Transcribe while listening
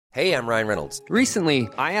Hey, I'm Ryan Reynolds. Recently,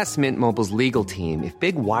 I asked Mint Mobile's legal team if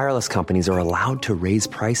big wireless companies are allowed to raise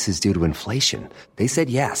prices due to inflation. They said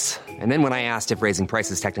yes. And then when I asked if raising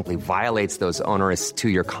prices technically violates those onerous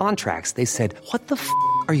two-year contracts, they said, "What the f***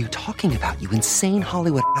 are you talking about, you insane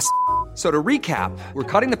Hollywood ass?" So to recap, we're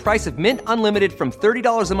cutting the price of Mint Unlimited from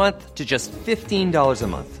 $30 a month to just $15 a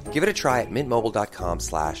month. Give it a try at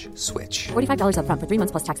mintmobile.com/switch. $45 up front for 3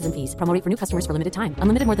 months plus taxes and fees. Promo rate for new customers for limited time.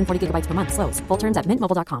 Unlimited more than 40 gigabytes per month. Slows full terms at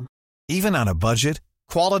mintmobile.com. Even on a budget,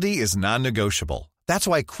 quality is non-negotiable. That's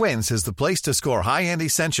why Quince is the place to score high-end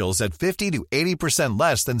essentials at 50 to 80%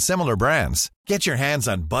 less than similar brands. Get your hands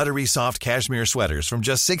on buttery soft cashmere sweaters from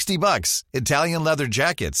just $60, Italian leather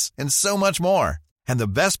jackets, and so much more. And the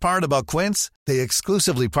best part about Quince, they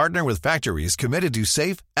exclusively partner with factories committed to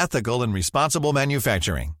safe, ethical, and responsible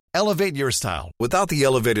manufacturing. Elevate your style without the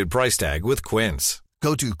elevated price tag with Quince.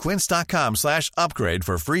 Go to quince.com/upgrade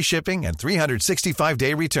for free shipping and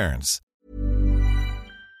 365-day returns.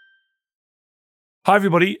 Hi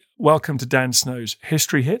everybody, welcome to Dan Snow's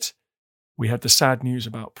History Hit. We had the sad news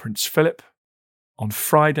about Prince Philip on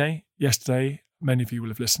Friday. Yesterday, many of you will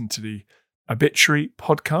have listened to the Obituary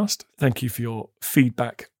podcast. Thank you for your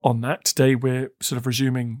feedback on that. Today we're sort of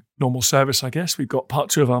resuming normal service, I guess. We've got part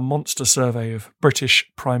 2 of our monster survey of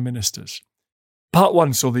British Prime Ministers. Part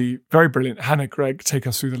 1 saw the very brilliant Hannah Gregg take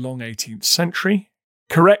us through the long 18th century,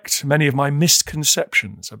 correct many of my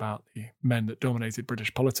misconceptions about the men that dominated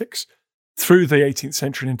British politics through the 18th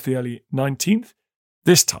century and into the early 19th.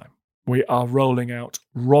 This time, we are rolling out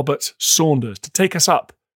Robert Saunders to take us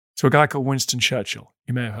up to a guy called Winston Churchill.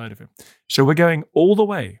 You may have heard of him. So we're going all the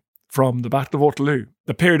way from the Battle of Waterloo,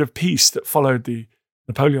 the period of peace that followed the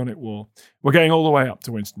Napoleonic War. We're going all the way up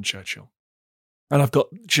to Winston Churchill. And I've got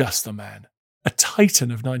just the man, a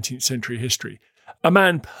titan of 19th century history, a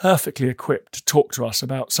man perfectly equipped to talk to us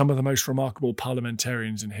about some of the most remarkable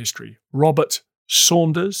parliamentarians in history. Robert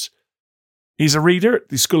Saunders. He's a reader at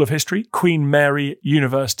the School of History, Queen Mary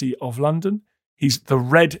University of London. He's the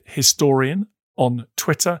Red Historian on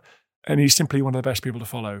Twitter, and he's simply one of the best people to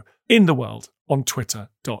follow in the world on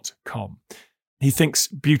twitter.com. He thinks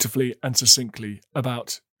beautifully and succinctly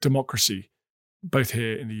about democracy, both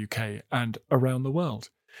here in the UK and around the world.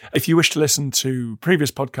 If you wish to listen to previous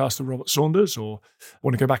podcasts of Robert Saunders or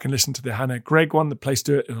want to go back and listen to the Hannah Gregg one, the place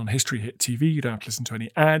to do it is on History Hit TV. You don't have to listen to any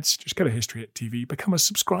ads. Just go to History Hit TV, become a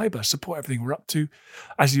subscriber, support everything we're up to.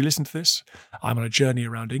 As you listen to this, I'm on a journey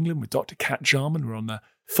around England with Dr. Kat Jarman. We're on the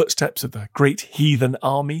footsteps of the great heathen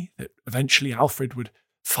army that eventually Alfred would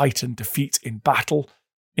fight and defeat in battle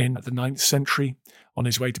in the 9th century on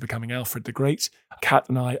his way to becoming Alfred the Great. Kat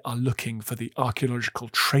and I are looking for the archaeological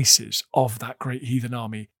traces of that great heathen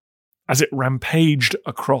army as it rampaged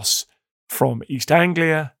across from East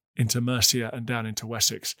Anglia into Mercia and down into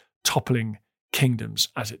Wessex, toppling kingdoms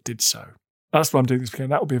as it did so. That's what I'm doing this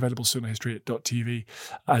weekend. That will be available soon on historyhit.tv,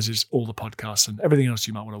 as is all the podcasts and everything else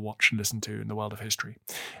you might want to watch and listen to in the world of history.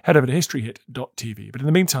 Head over to historyhit.tv. But in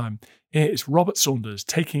the meantime, here is Robert Saunders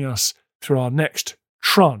taking us through our next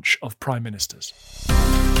tranche of Prime Ministers.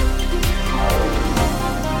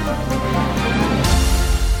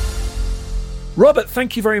 Robert,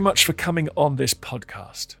 thank you very much for coming on this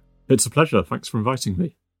podcast. It's a pleasure. Thanks for inviting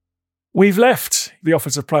me. We've left the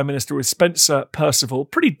office of Prime Minister with Spencer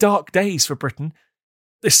Perceval. Pretty dark days for Britain.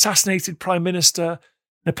 Assassinated Prime Minister,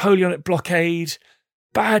 Napoleonic blockade,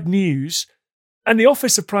 bad news. And the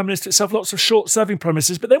office of Prime Minister itself, lots of short-serving Prime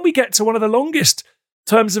Ministers. But then we get to one of the longest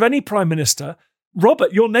terms of any Prime Minister,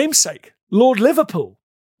 Robert, your namesake, Lord Liverpool.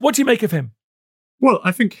 What do you make of him? Well,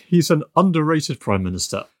 I think he's an underrated Prime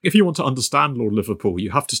Minister. If you want to understand Lord Liverpool,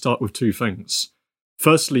 you have to start with 2 things.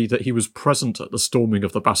 Firstly, that he was present at the storming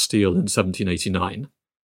of the Bastille in 1789.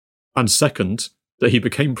 And second, that he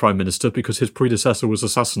became Prime Minister because his predecessor was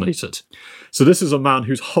assassinated. So this is a man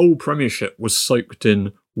whose whole premiership was soaked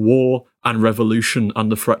in war and revolution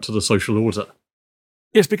and the threat to the social order.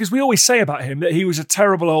 Yes, because we always say about him that he was a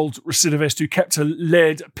terrible old recidivist who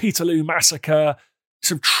led Peterloo massacre,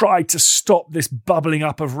 sort of tried to stop this bubbling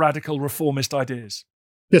up of radical reformist ideas.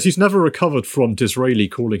 Yes, he's never recovered from Disraeli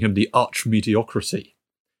calling him the arch-mediocrity.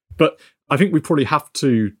 But I think we probably have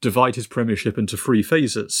to divide his premiership into 3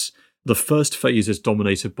 phases. The first phase is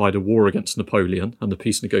dominated by the war against Napoleon and the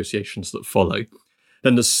peace negotiations that follow.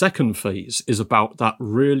 Then the second phase is about that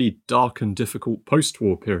really dark and difficult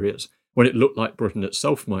post-war period when it looked like Britain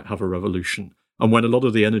itself might have a revolution, and when a lot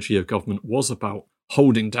of the energy of government was about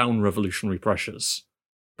holding down revolutionary pressures.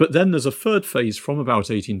 But then there's a third phase from about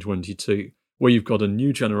 1822, where you've got a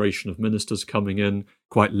new generation of ministers coming in,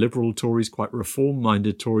 quite liberal Tories, quite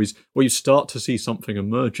reform-minded Tories, where you start to see something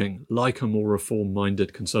emerging like a more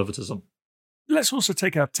reform-minded conservatism. let's also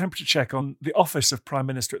take a temperature check on the office of Prime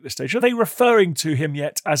Minister at this stage. Are they referring to him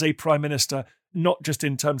yet as a Prime Minister, not just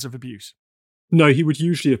in terms of abuse? No, he would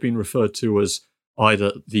usually have been referred to as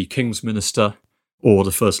either the King's Minister or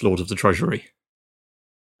the First Lord of the Treasury.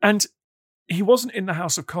 And he wasn't in the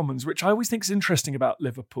House of Commons, which I always think is interesting about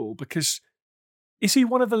Liverpool, because is he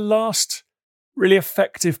one of the last really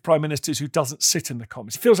effective Prime Ministers who doesn't sit in the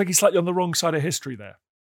Commons? It feels like he's slightly on the wrong side of history there.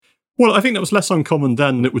 Well, I think that was less uncommon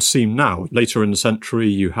then than it would seem now. Later in the century,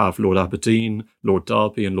 you have Lord Aberdeen, Lord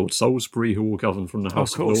Derby and Lord Salisbury, who all governed from the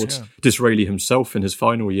House of Lords. Yeah. Disraeli himself, in his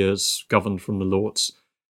final years, governed from the Lords.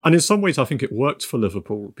 And in some ways, I think it worked for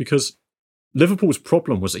Liverpool, because Liverpool's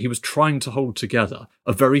problem was that he was trying to hold together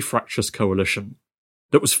a very fractious coalition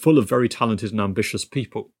that was full of very talented and ambitious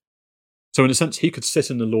people. So in a sense, he could sit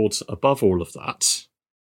in the Lords above all of that.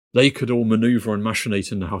 They could all manoeuvre and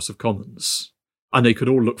machinate in the House of Commons. And they could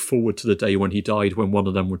all look forward to the day when he died, when one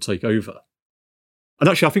of them would take over. And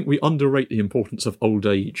actually, I think we underrate the importance of old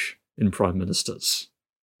age in Prime Ministers.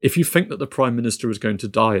 If you think that the Prime Minister is going to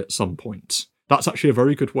die at some point, that's actually a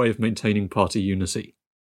very good way of maintaining party unity.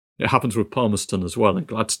 It happens with Palmerston as well, and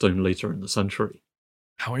Gladstone later in the century.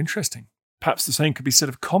 How interesting. Perhaps the same could be said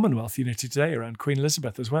of Commonwealth unity today around Queen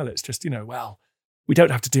Elizabeth as well. It's just, well, we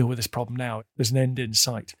don't have to deal with this problem now. There's an end in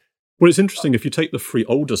sight. Well, it's interesting, if you take the three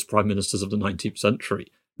oldest Prime Ministers of the 19th century,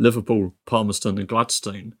 Liverpool, Palmerston and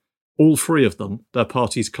Gladstone, all three of them, their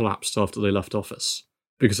parties collapsed after they left office.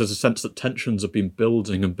 Because there's a sense that tensions have been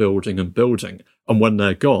building and building and building, and when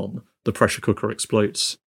they're gone, the pressure cooker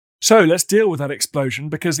explodes. So let's deal with that explosion,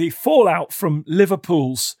 because the fallout from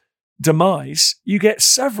Liverpool's demise, you get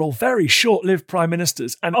several very short-lived Prime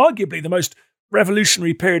Ministers, and arguably the most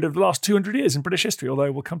revolutionary period of the last 200 years in British history,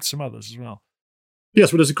 although we'll come to some others as well.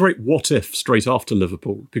 Yes, well, there's a great what-if straight after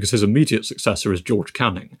Liverpool, because his immediate successor is George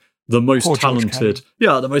Canning, the most talented,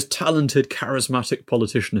 charismatic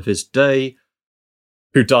politician of his day,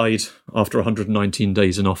 who died after 119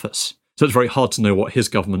 days in office. So it's very hard to know what his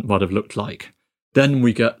government might have looked like. Then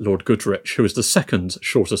we get Lord Goodrich, who is the second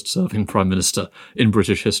shortest-serving Prime Minister in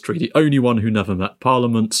British history, the only one who never met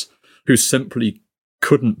Parliament, who simply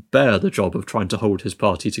couldn't bear the job of trying to hold his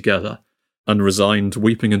party together, and resigned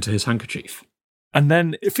weeping into his handkerchief. And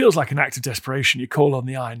then it feels like an act of desperation. You call on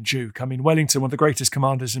the Iron Duke. I mean, Wellington, one of the greatest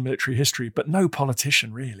commanders in military history, but no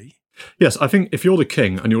politician, really. Yes, I think if you're the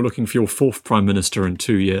king and you're looking for your fourth Prime Minister in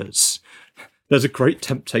 2 years, there's a great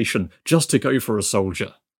temptation just to go for a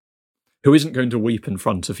soldier who isn't going to weep in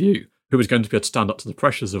front of you, who is going to be able to stand up to the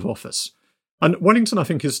pressures of office. And Wellington, I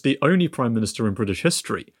think, is the only Prime Minister in British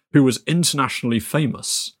history who was internationally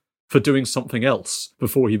famous for doing something else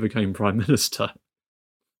before he became Prime Minister.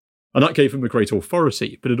 And that gave him a great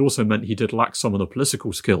authority, but it also meant he did lack some of the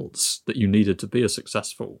political skills that you needed to be a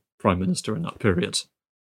successful Prime Minister in that period.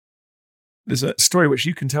 There's a story which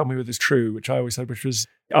you can tell me whether it's true, which I always said, which was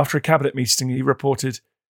after a cabinet meeting, he reported,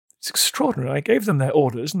 "It's extraordinary. I gave them their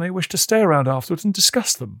orders and they wished to stay around afterwards and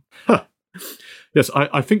discuss them." Yes,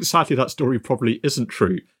 I think sadly that story probably isn't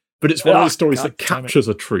true, but it's one of those stories that captures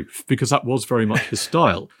a truth, because that was very much his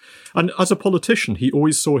style. And as a politician, he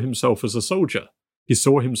always saw himself as a soldier. He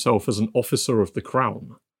saw himself as an officer of the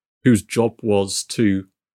crown, whose job was to,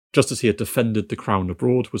 just as he had defended the crown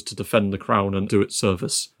abroad, was to defend the crown and do its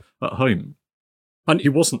service at home. And he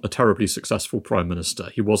wasn't a terribly successful Prime Minister.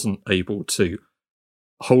 He wasn't able to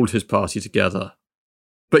hold his party together.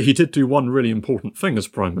 But he did do one really important thing as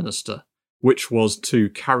Prime Minister, which was to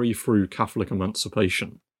carry through Catholic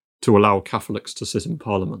emancipation, to allow Catholics to sit in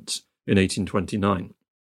Parliament in 1829.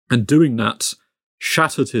 And doing that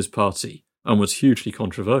shattered his party and was hugely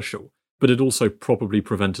controversial, but it also probably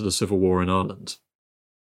prevented a civil war in Ireland.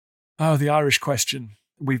 Oh, the Irish question.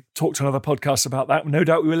 We've talked on other podcasts about that. No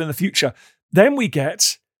doubt we will in the future. Then we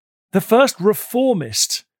get the first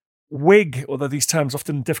reformist Whig, although these terms are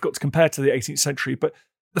often difficult to compare to the 18th century, but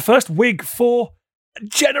the first Whig for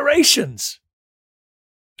generations.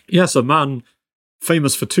 Yes, a man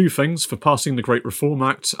famous for two things, for passing the Great Reform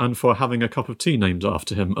Act and for having a cup of tea named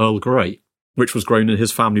after him, Earl Grey, which was grown in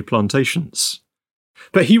his family plantations.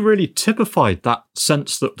 But he really typified that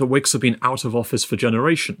sense that the Whigs had been out of office for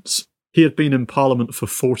generations. He had been in Parliament for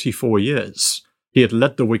 44 years. He had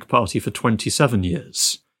led the Whig Party for 27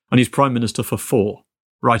 years. And he's Prime Minister for 4,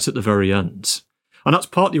 right at the very end. And that's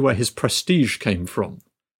partly where his prestige came from.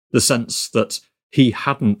 The sense that he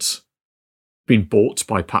hadn't been bought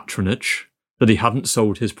by patronage, that he hadn't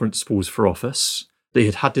sold his principles for office, that he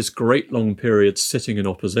had had this great long period sitting in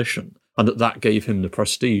opposition, and that gave him the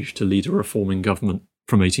prestige to lead a reforming government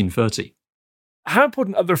from 1830. How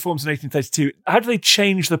important are the reforms in 1832? How do they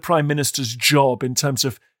change the Prime Minister's job in terms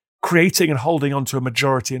of creating and holding on to a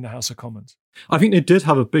majority in the House of Commons? I think they did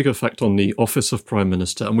have a big effect on the office of Prime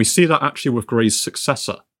Minister, and we see that actually with Grey's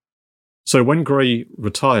successor. So when Grey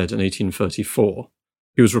retired in 1834,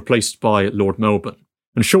 he was replaced by Lord Melbourne.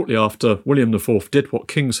 And shortly after, William IV did what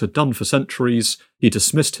kings had done for centuries. He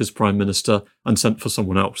dismissed his Prime Minister and sent for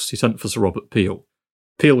someone else. He sent for Sir Robert Peel.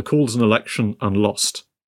 Peel called an election and lost.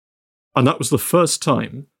 And that was the first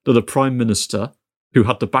time that a Prime Minister who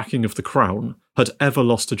had the backing of the Crown had ever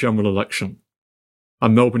lost a general election.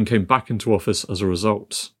 And Melbourne came back into office as a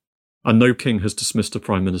result. And no king has dismissed a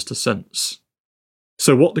Prime Minister since.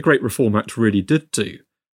 So what the Great Reform Act really did do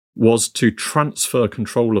was to transfer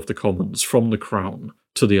control of the Commons from the Crown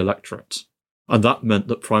to the electorate. And that meant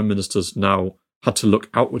that Prime Ministers now had to look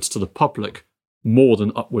outwards to the public more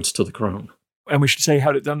than upwards to the Crown. And we should say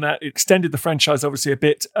how it done that. It extended the franchise obviously a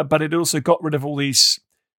bit, but it also got rid of all these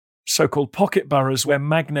so-called pocket boroughs where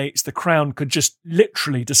magnates, the Crown, could just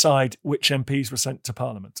literally decide which MPs were sent to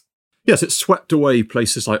Parliament. Yes, it swept away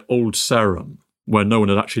places like Old Sarum, where no one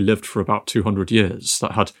had actually lived for about 200 years,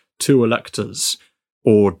 that had 2 electors,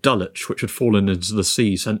 or Dulwich, which had fallen into the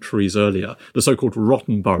sea centuries earlier, the so-called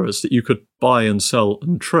rotten boroughs that you could buy and sell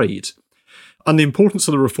and trade. And the importance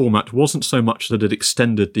of the Reform Act wasn't so much that it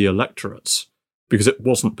extended the electorates, because it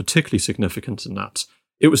wasn't particularly significant in that.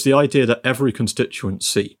 It was the idea that every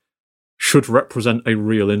constituency should represent a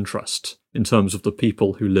real interest in terms of the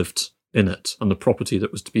people who lived in it and the property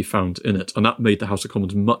that was to be found in it, and that made the House of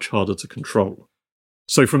Commons much harder to control.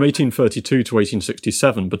 So from 1832 to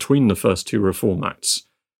 1867, between the first 2 Reform Acts,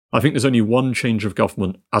 I think there's only one change of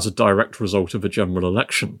government as a direct result of a general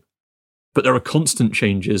election. But there are constant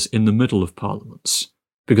changes in the middle of parliaments,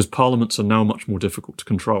 because parliaments are now much more difficult to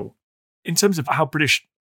control. In terms of how British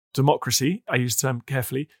democracy, I use the term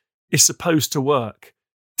carefully, is supposed to work,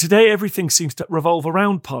 today everything seems to revolve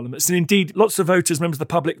around parliaments. And indeed, lots of voters, members of the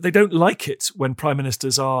public, they don't like it when prime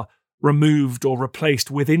ministers are removed or replaced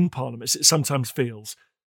within parliaments, it sometimes feels.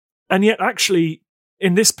 And yet, actually,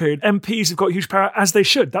 in this period, MPs have got huge power, as they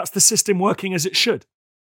should. That's the system working as it should.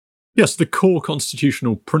 Yes, the core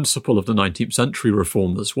constitutional principle of the 19th century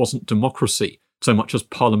reformers wasn't democracy so much as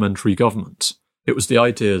parliamentary government. It was the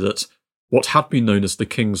idea that what had been known as the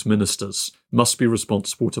King's Ministers must be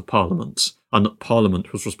responsible to Parliament, and that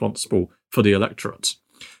Parliament was responsible for the electorate.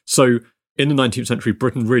 So, in the 19th century,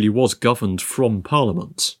 Britain really was governed from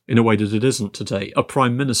Parliament in a way that it isn't today. A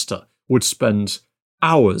Prime Minister would spend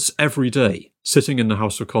hours every day sitting in the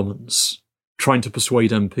House of Commons, trying to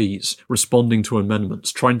persuade MPs, responding to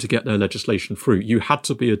amendments, trying to get their legislation through. You had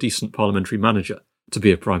to be a decent parliamentary manager to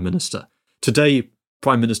be a Prime Minister. Today,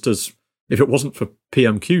 Prime Ministers, if it wasn't for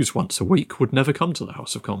PMQs once a week, would never come to the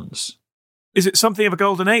House of Commons. Is it something of a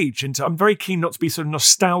golden age? And I'm very keen not to be sort of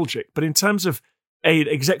nostalgic, but in terms of an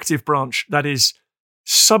executive branch that is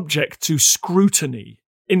subject to scrutiny,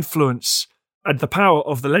 influence, and the power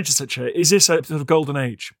of the legislature, is this a sort of golden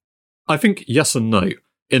age? I think yes and no,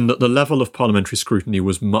 in that the level of parliamentary scrutiny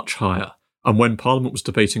was much higher. And when Parliament was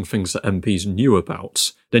debating things that MPs knew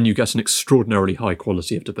about, then you get an extraordinarily high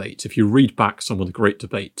quality of debate. If you read back some of the great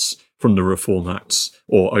debates from the Reform Acts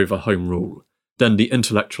or over Home Rule, then the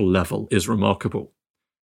intellectual level is remarkable.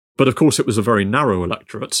 But of course it was a very narrow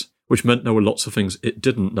electorate, which meant there were lots of things it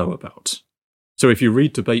didn't know about. So if you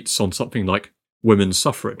read debates on something like women's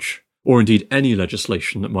suffrage, or indeed any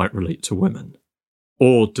legislation that might relate to women,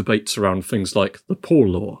 or debates around things like the Poor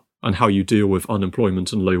Law and how you deal with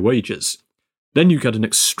unemployment and low wages, then you get an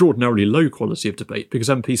extraordinarily low quality of debate because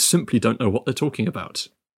MPs simply don't know what they're talking about.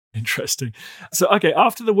 Interesting. So, okay,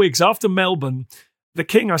 after the Whigs, after Melbourne, the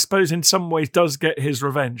King, I suppose, in some ways does get his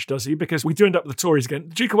revenge, does he? Because we do end up with the Tories again.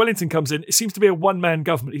 The Duke of Wellington comes in. It seems to be a one-man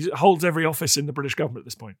government. He holds every office in the British government at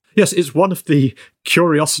this point. Yes, it's one of the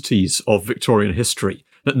curiosities of Victorian history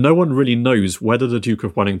that no one really knows whether the Duke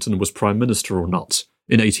of Wellington was Prime Minister or not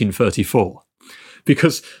in 1834.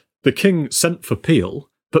 Because the King sent for Peel,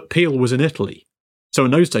 but Peel was in Italy. So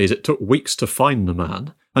in those days, it took weeks to find the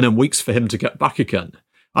man, and then weeks for him to get back again.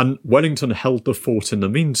 And Wellington held the fort in the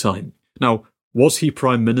meantime. Now, was he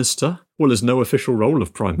Prime Minister? Well, there's no official role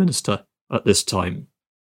of Prime Minister at this time.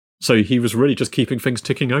 So he was really just keeping things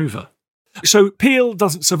ticking over. So Peel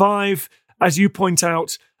doesn't survive. As you point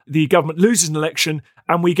out, the government loses an election,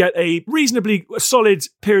 and we get a reasonably solid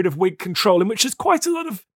period of Whig control in which there's quite a lot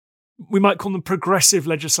of, we might call them progressive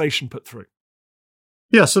legislation put through.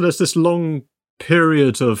 Yeah, so there's this long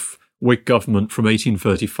period of Whig government from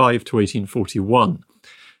 1835 to 1841,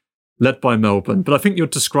 led by Melbourne, but I think you'd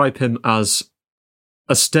describe him as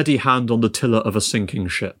a steady hand on the tiller of a sinking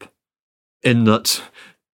ship, in that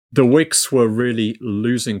the Whigs were really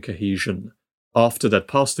losing cohesion after they'd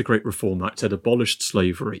passed the Great Reform Act, they'd abolished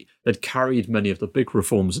slavery, they'd carried many of the big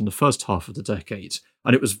reforms in the first half of the decade,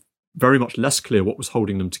 and it was very much less clear what was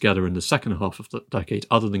holding them together in the second half of the decade,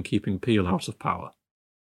 other than keeping Peel out of power.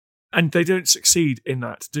 And they don't succeed in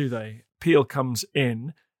that, do they? Peel comes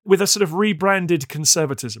in with a sort of rebranded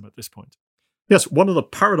conservatism at this point. Yes, one of the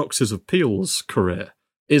paradoxes of Peel's career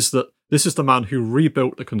is that this is the man who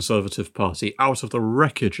rebuilt the Conservative Party out of the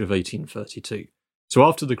wreckage of 1832. So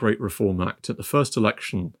after the Great Reform Act, at the first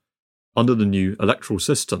election under the new electoral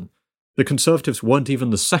system, the Conservatives weren't even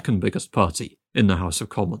the second biggest party in the House of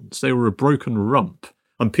Commons. They were a broken rump,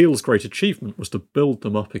 and Peel's great achievement was to build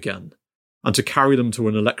them up again and to carry them to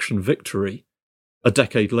an election victory a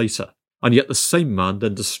decade later. And yet the same man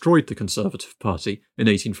then destroyed the Conservative Party in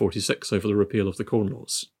 1846 over the repeal of the Corn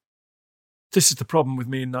Laws. This is the problem with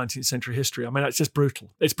me in 19th century history. I mean, it's just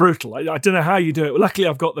brutal. It's brutal. I don't know how you do it. Luckily,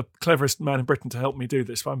 I've got the cleverest man in Britain to help me do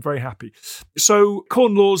this, but I'm very happy. So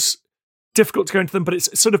Corn Laws, difficult to go into them, but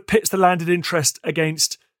it sort of pits the landed interest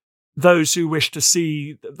against those who wish to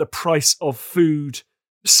see the price of food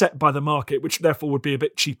set by the market, which therefore would be a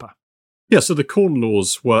bit cheaper. Yeah, so the Corn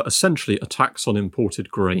Laws were essentially a tax on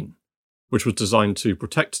imported grain, which was designed to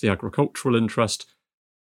protect the agricultural interest,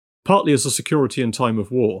 partly as a security in time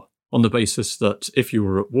of war, on the basis that if you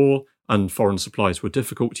were at war and foreign supplies were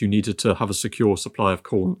difficult, you needed to have a secure supply of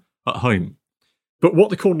corn at home. But what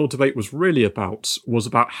the Corn Law debate was really about was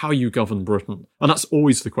about how you govern Britain, and that's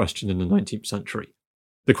always the question in the 19th century.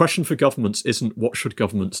 The question for governments isn't what should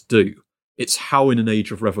governments do, it's how in an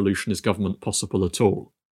age of revolution is government possible at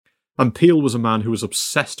all. And Peel was a man who was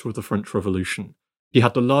obsessed with the French Revolution. He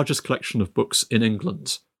had the largest collection of books in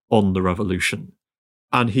England on the Revolution.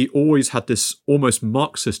 And he always had this almost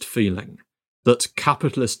Marxist feeling that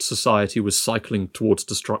capitalist society was cycling towards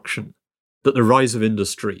destruction, that the rise of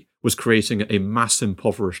industry was creating a mass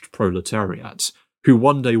impoverished proletariat who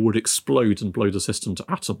one day would explode and blow the system to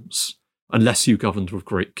atoms unless you governed with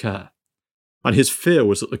great care. And his fear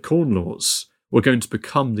was that the Corn Laws were going to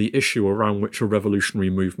become the issue around which a revolutionary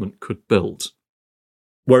movement could build.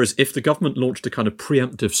 Whereas if the government launched a kind of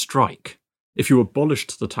preemptive strike, if you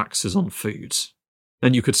abolished the taxes on food,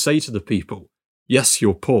 then you could say to the people, yes,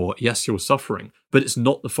 you're poor, yes, you're suffering, but it's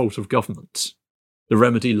not the fault of government. The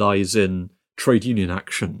remedy lies in trade union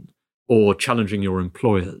action, or challenging your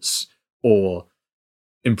employers, or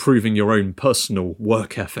improving your own personal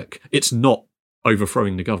work ethic. It's not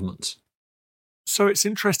overthrowing the government. So it's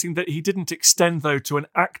interesting that he didn't extend, though, to an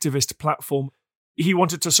activist platform. He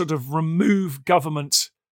wanted to sort of remove government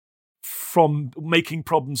from making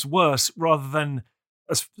problems worse, rather than,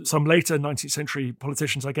 as some later 19th century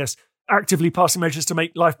politicians, I guess, actively passing measures to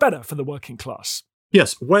make life better for the working class.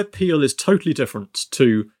 Yes, where Peel is totally different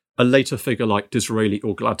to a later figure like Disraeli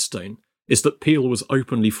or Gladstone is that Peel was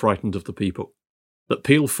openly frightened of the people, that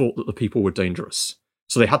Peel thought that the people were dangerous,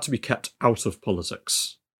 so they had to be kept out of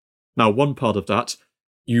politics. Now, one part of that,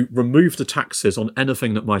 you remove the taxes on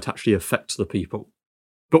anything that might actually affect the people.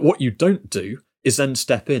 But what you don't do is then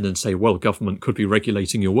step in and say, well, government could be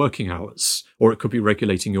regulating your working hours, or it could be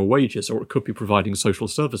regulating your wages, or it could be providing social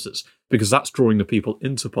services, because that's drawing the people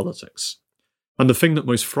into politics. And the thing that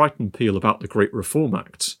most frightened Peel about the Great Reform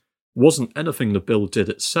Act wasn't anything the bill did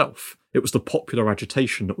itself. It was the popular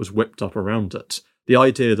agitation that was whipped up around it. The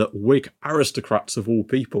idea that Whig aristocrats of all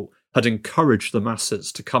people had encouraged the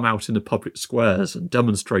masses to come out in the public squares and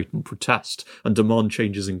demonstrate and protest and demand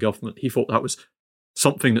changes in government. He thought that was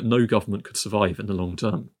something that no government could survive in the long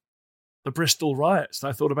term. The Bristol riots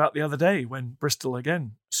I thought about the other day when Bristol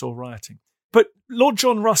again saw rioting. But Lord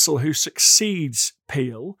John Russell, who succeeds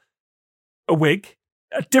Peel, a Whig,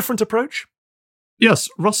 a different approach? Yes,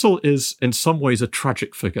 Russell is in some ways a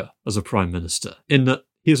tragic figure as a Prime Minister, in that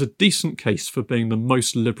he has a decent case for being the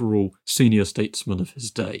most liberal senior statesman of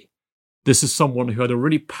his day. This is someone who had a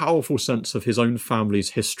really powerful sense of his own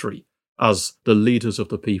family's history as the leaders of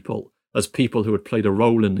the people, as people who had played a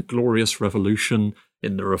role in the Glorious Revolution,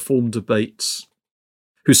 in the reform debates,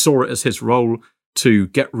 who saw it as his role to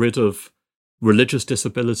get rid of religious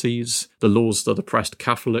disabilities, the laws that oppressed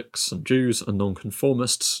Catholics and Jews and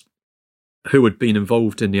nonconformists, who had been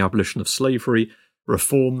involved in the abolition of slavery,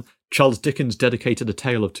 reform. Charles Dickens dedicated A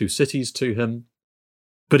Tale of Two Cities to him.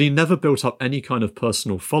 But he never built up any kind of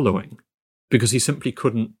personal following, because he simply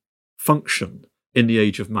couldn't function in the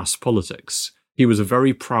age of mass politics. He was a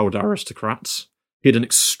very proud aristocrat. He had an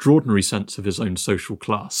extraordinary sense of his own social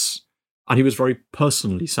class. And he was very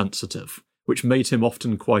personally sensitive, which made him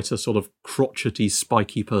often quite a sort of crotchety,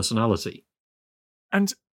 spiky personality.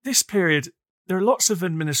 And this period, there are lots of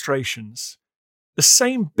administrations. The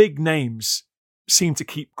same big names seem to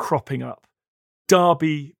keep cropping up.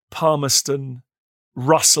 Derby, Palmerston,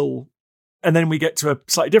 Russell, and then we get to a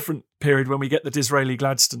slightly different period when we get the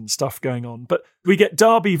Disraeli-Gladstone stuff going on. But we get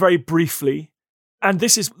Derby very briefly, and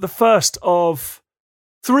this is the first of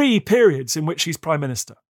 3 periods in which he's Prime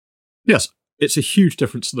Minister. Yes, it's a huge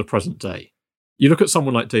difference to the present day. You look at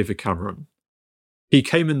someone like David Cameron. He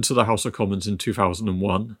came into the House of Commons in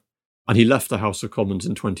 2001, and he left the House of Commons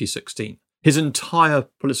in 2016. His entire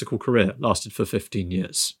political career lasted for 15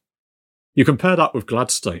 years. You compare that with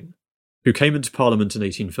Gladstone, who came into Parliament in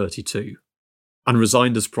 1832 and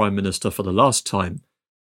resigned as Prime Minister for the last time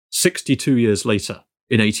 62 years later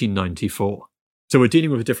in 1894. So we're dealing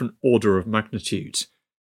with a different order of magnitude,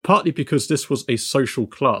 partly because this was a social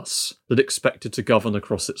class that expected to govern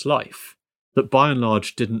across its life, that by and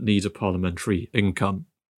large didn't need a parliamentary income.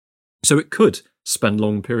 So it could spend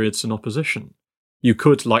long periods in opposition. You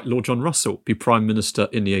could, like Lord John Russell, be Prime Minister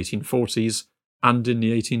in the 1840s and in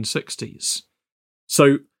the 1860s.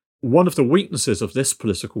 So one of the weaknesses of this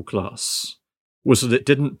political class was that it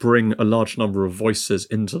didn't bring a large number of voices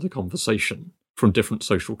into the conversation from different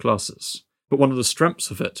social classes. But one of the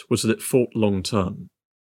strengths of it was that it fought long term.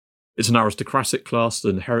 It's an aristocratic class that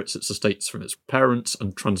inherits its estates from its parents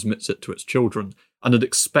and transmits it to its children, and it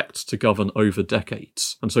expects to govern over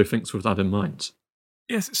decades, and so thinks with that in mind.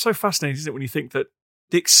 Yes, it's so fascinating, isn't it, when you think that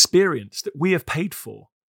the experience that we have paid for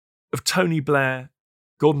of Tony Blair,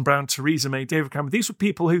 Gordon Brown, Theresa May, David Cameron, these were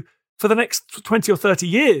people who, for the next 20 or 30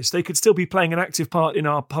 years, they could still be playing an active part in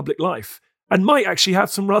our public life and might actually have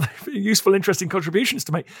some rather useful, interesting contributions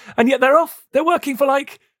to make. And yet they're off. They're working for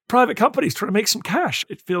private companies trying to make some cash.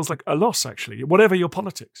 It feels like a loss, actually, whatever your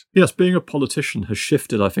politics. Yes, being a politician has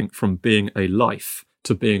shifted, I think, from being a life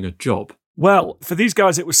to being a job. Well, for these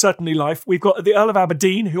guys, it was certainly life. We've got the Earl of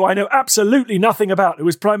Aberdeen, who I know absolutely nothing about, who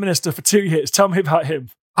was Prime Minister for 2 years. Tell me about him.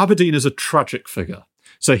 Aberdeen is a tragic figure.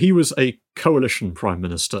 So he was a coalition Prime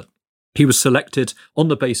Minister. He was selected on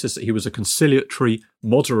the basis that he was a conciliatory,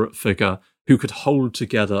 moderate figure who could hold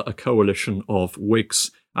together a coalition of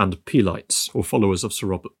Whigs and Peelites, or followers of Sir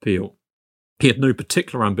Robert Peel. He had no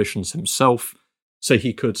particular ambitions himself, so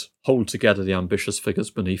he could hold together the ambitious figures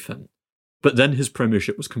beneath him. But then his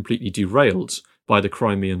premiership was completely derailed by the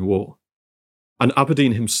Crimean War. And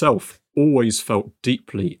Aberdeen himself always felt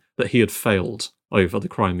deeply that he had failed over the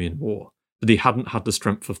Crimean War, that he hadn't had the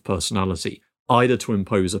strength of personality either to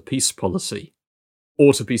impose a peace policy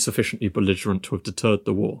or to be sufficiently belligerent to have deterred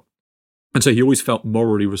the war. And so he always felt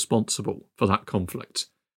morally responsible for that conflict.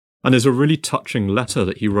 And there's a really touching letter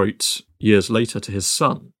that he wrote years later to his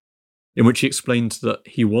son, in which he explained that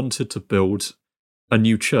he wanted to build a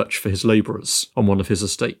new church for his labourers on one of his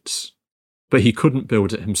estates. But he couldn't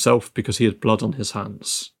build it himself because he had blood on his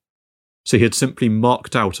hands. So he had simply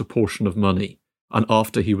marked out a portion of money, and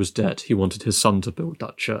after he was dead, he wanted his son to build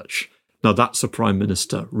that church. Now that's a Prime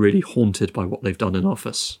Minister really haunted by what they've done in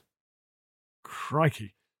office.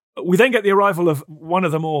 Crikey. We then get the arrival of one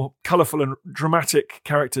of the more colourful and dramatic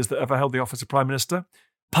characters that ever held the office of Prime Minister,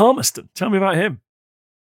 Palmerston. Tell me about him.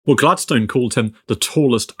 Well, Gladstone called him the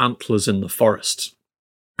tallest antlers in the forest.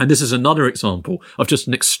 And this is another example of just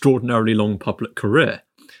an extraordinarily long public career.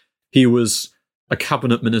 He was a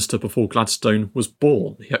cabinet minister before Gladstone was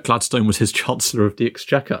born, yet Gladstone was his Chancellor of the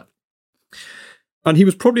Exchequer. And he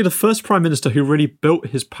was probably the first Prime Minister who really built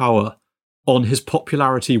his power on his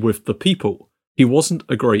popularity with the people. He wasn't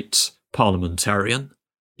a great parliamentarian,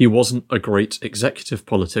 he wasn't a great executive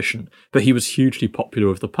politician, but he was hugely popular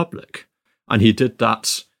with the public. And he did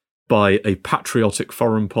that by a patriotic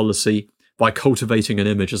foreign policy, by cultivating an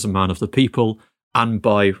image as a man of the people, and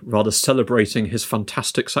by rather celebrating his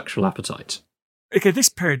fantastic sexual appetite. Okay, this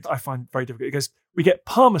period I find very difficult because we get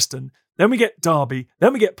Palmerston, then we get Derby,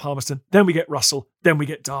 then we get Palmerston, then we get Russell, then we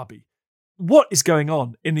get Derby. What is going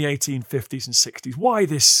on in the 1850s and 60s? Why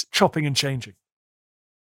this chopping and changing?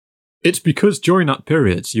 It's because during that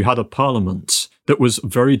period you had a parliament that was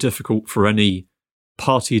very difficult for any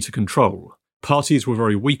party to control. Parties were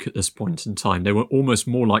very weak at this point in time. They were almost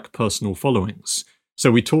more like personal followings.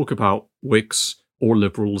 So we talk about Whigs or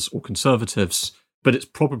Liberals or Conservatives, but it's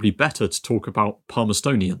probably better to talk about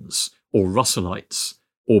Palmerstonians or Russellites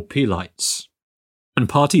or Peelites. And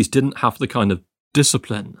parties didn't have the kind of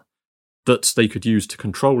discipline that they could use to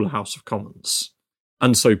control the House of Commons.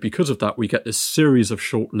 And so because of that, we get this series of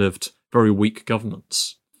short-lived, very weak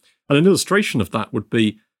governments. And an illustration of that would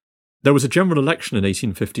be there was a general election in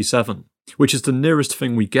 1857, which is the nearest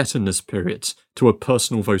thing we get in this period to a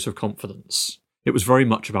personal vote of confidence. It was very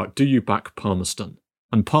much about, do you back Palmerston?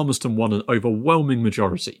 And Palmerston won an overwhelming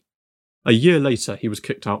majority. A year later, he was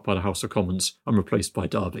kicked out by the House of Commons and replaced by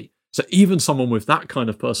Derby. So even someone with that kind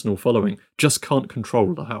of personal following just can't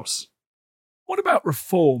control the House. What about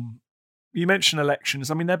reform you mentioned elections.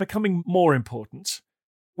 I mean, they're becoming more important.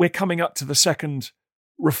 We're coming up to the second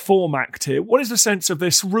Reform Act here. What is the sense of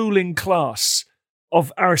this ruling class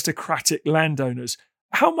of aristocratic landowners?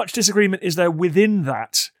 How much disagreement is there within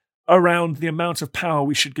that around the amount of power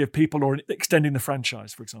we should give people, or extending the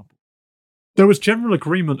franchise, for example? There was general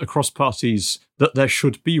agreement across parties that there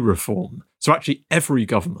should be reform. So actually every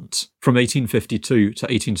government from 1852 to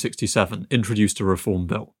 1867 introduced a reform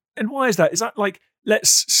bill. And why is that? Is that like,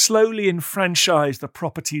 let's slowly enfranchise the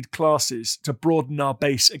propertied classes to broaden our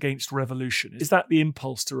base against revolution? Is that the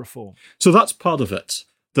impulse to reform? So that's part of it,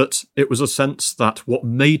 that it was a sense that what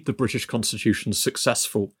made the British Constitution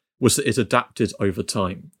successful was that it adapted over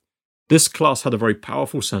time. This class had a very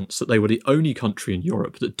powerful sense that they were the only country in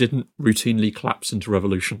Europe that didn't routinely collapse into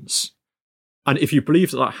revolutions. And if you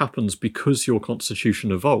believe that that happens because your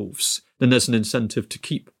constitution evolves, then there's an incentive to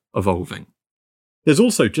keep evolving. There's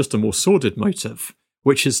also just a more sordid motive,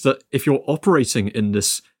 which is that if you're operating in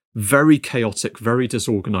this very chaotic, very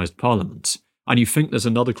disorganised parliament, and you think there's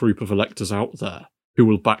another group of electors out there who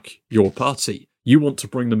will back your party, you want to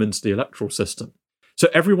bring them into the electoral system. So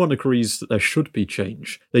everyone agrees that there should be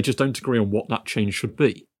change. They just don't agree on what that change should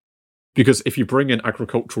be. Because if you bring in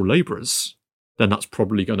agricultural labourers, then that's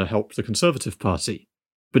probably going to help the Conservative Party.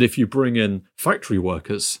 But if you bring in factory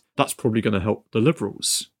workers, that's probably going to help the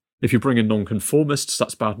Liberals. If you bring in nonconformists,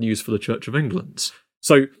 that's bad news for the Church of England.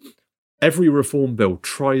 So every reform bill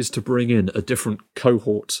tries to bring in a different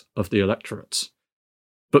cohort of the electorate.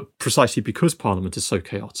 But precisely because Parliament is so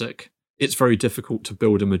chaotic, it's very difficult to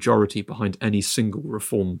build a majority behind any single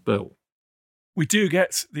reform bill. We do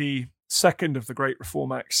get the second of the Great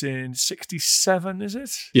Reform Acts in 67, is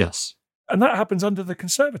it? Yes. And that happens under the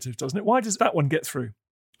Conservatives, doesn't it? Why does that one get through?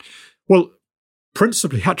 Well,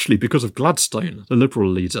 principally actually because of Gladstone, the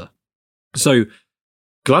Liberal leader. So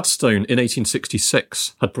Gladstone in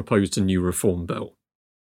 1866 had proposed a new reform bill,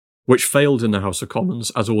 which failed in the House of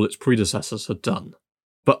Commons as all its predecessors had done.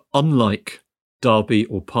 But unlike Derby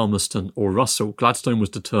or Palmerston or Russell, Gladstone was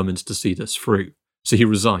determined to see this through. So he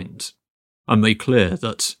resigned and made clear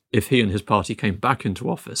that if he and his party came back into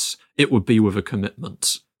office, it would be with a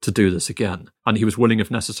commitment to do this again. And he was willing, if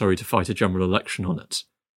necessary, to fight a general election on it.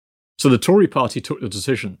 So the Tory party took the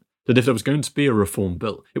decision that if there was going to be a reform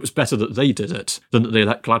bill, it was better that they did it than that they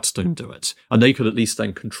let Gladstone do it. And they could at least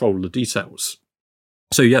then control the details.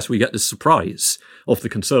 So yes, we get this surprise of the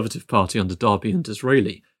Conservative Party under Derby and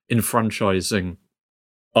Disraeli enfranchising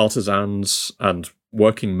artisans and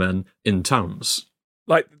working men in towns.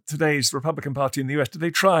 Like today's Republican Party in the US, do they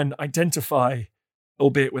try and identify,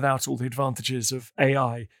 albeit without all the advantages of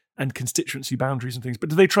AI and constituency boundaries and things, but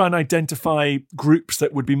do they try and identify groups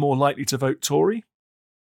that would be more likely to vote Tory?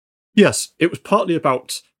 Yes, it was partly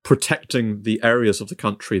about protecting the areas of the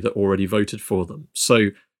country that already voted for them. So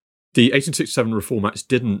the 1867 Reform Acts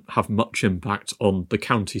didn't have much impact on the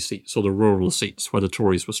county seats or the rural seats where the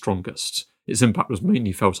Tories were strongest. Its impact was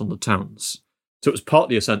mainly felt on the towns. So it was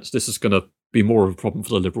partly a sense this is going to be more of a problem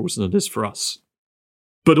for the Liberals than it is for us.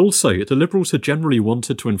 But also, the Liberals had generally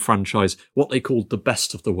wanted to enfranchise what they called the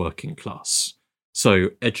best of the working class.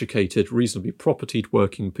 So educated, reasonably propertied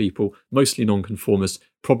working people, mostly nonconformists,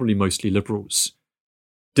 probably mostly Liberals.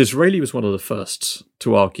 Disraeli was one of the first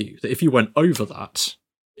to argue that if you went over that,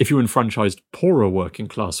 if you enfranchised poorer working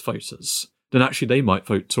class voters, then actually they might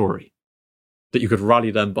vote Tory. That you could rally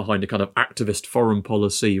them behind a kind of activist foreign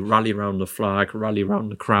policy, rally around the flag, rally around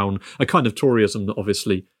the crown, a kind of Toryism that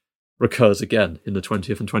obviously recurs again in the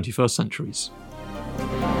 20th and 21st centuries.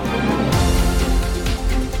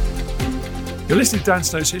 You're listening to Dan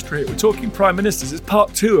Snow's History. We're talking Prime Ministers. It's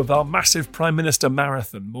part 2 of our massive Prime Minister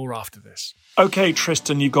marathon. More after this. OK,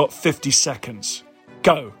 Tristan, you've got 50 seconds.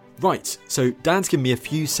 Go. Right, so Dan's given me a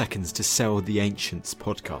few seconds to sell the Ancients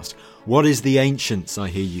podcast. What is the Ancients, I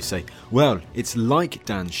hear you say? Well, it's like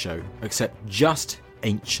Dan's show, except just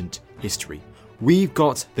ancient history. We've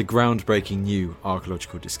got the groundbreaking new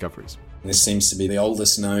archaeological discoveries. This seems to be the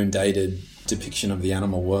oldest known dated depiction of the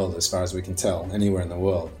animal world, as far as we can tell, anywhere in the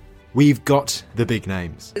world. We've got the big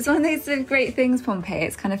names. It's one of those great things, Pompeii.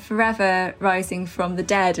 It's kind of forever rising from the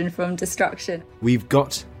dead and from destruction. We've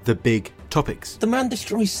got the big topics. The man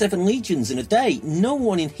destroys 7 legions in a day. No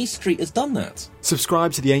one in history has done that.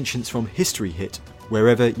 Subscribe to the Ancients from History Hit,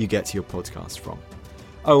 wherever you get your podcast from.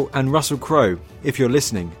 Oh, and Russell Crowe, if you're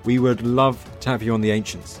listening, we would love to have you on the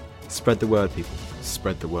Ancients. Spread the word, people.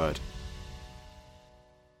 Spread the word.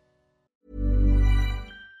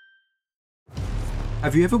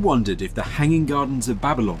 Have you ever wondered if the Hanging Gardens of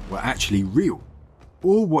Babylon were actually real?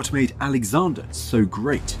 Or what made Alexander so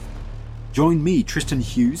great? Join me, Tristan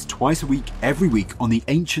Hughes, twice a week, every week on the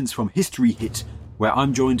Ancients from History Hit, where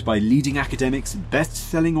I'm joined by leading academics,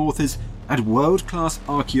 best-selling authors, and world-class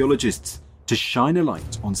archaeologists to shine a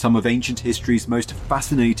light on some of ancient history's most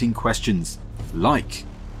fascinating questions, like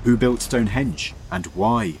who built Stonehenge and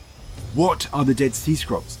why? What are the Dead Sea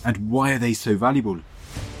Scrolls and why are they so valuable?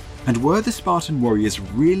 And were the Spartan warriors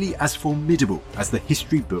really as formidable as the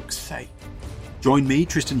history books say? Join me,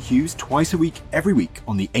 Tristan Hughes, twice a week, every week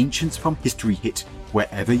on the Ancients from History Hit,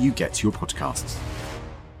 wherever you get your podcasts.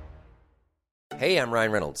 Hey, I'm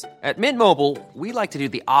Ryan Reynolds. At Mint Mobile, we like to do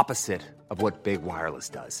the opposite of what Big Wireless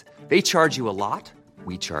does. They charge you a lot,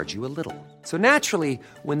 we charge you a little. So naturally,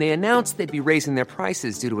 when they announced they'd be raising their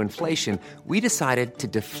prices due to inflation, we decided to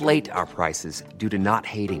deflate our prices due to not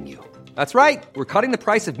hating you. That's right. We're cutting the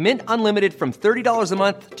price of Mint Unlimited from $30 a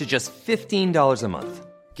month to just $15 a month.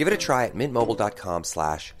 Give it a try at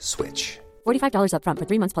mintmobile.com/switch. $45 up front for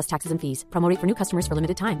 3 months plus taxes and fees. Promo rate for new customers for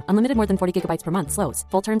limited time. Unlimited more than 40 gigabytes per month slows.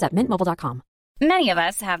 Full terms at mintmobile.com. Many of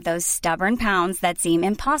us have those stubborn pounds that seem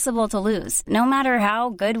impossible to lose, no matter how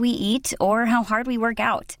good we eat or how hard we work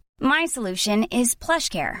out. My solution is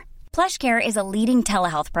PlushCare. PlushCare is a leading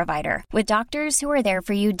telehealth provider with doctors who are there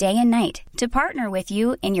for you day and night to partner with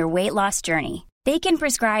you in your weight loss journey. They can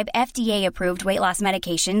prescribe FDA-approved weight loss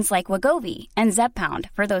medications like Wegovy and Zepbound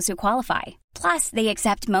for those who qualify. Plus, they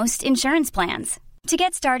accept most insurance plans. To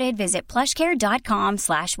get started, visit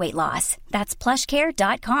plushcare.com/weightloss. That's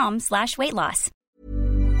plushcare.com/weightloss.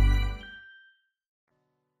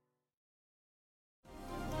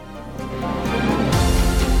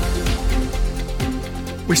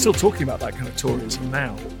 We're still talking about that kind of Toryism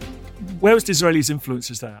now. Where was Disraeli's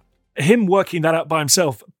influences there? Him working that out by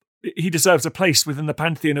himself, he deserves a place within the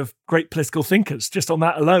pantheon of great political thinkers, just on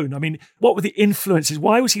that alone. I mean, what were the influences?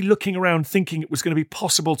 Why was he looking around thinking it was going to be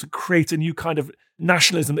possible to create a new kind of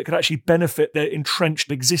nationalism that could actually benefit their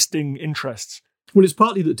entrenched existing interests? Well, it's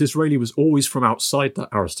partly that Disraeli was always from outside that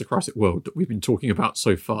aristocratic world that we've been talking about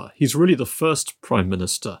so far. He's really the first prime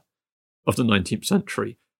minister of the 19th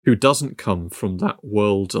century who doesn't come from that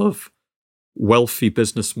world of wealthy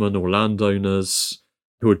businessmen or landowners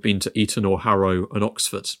who had been to Eton or Harrow and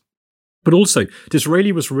Oxford. But also,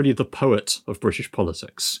 Disraeli was really the poet of British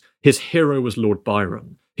politics. His hero was Lord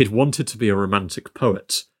Byron. He'd wanted to be a romantic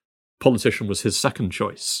poet. Politician was his second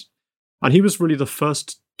choice. And he was really the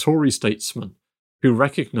first Tory statesman who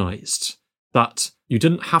recognised that you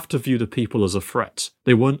didn't have to view the people as a threat.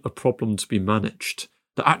 They weren't a problem to be managed.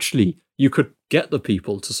 That actually you could get the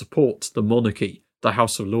people to support the monarchy, the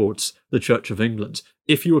House of Lords, the Church of England,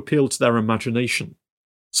 if you appealed to their imagination.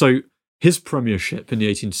 So his premiership in the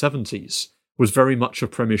 1870s was very much a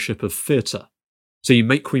premiership of theatre. So you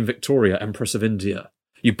make Queen Victoria Empress of India,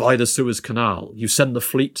 you buy the Suez Canal, you send the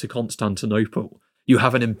fleet to Constantinople, you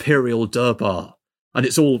have an imperial Durbar, and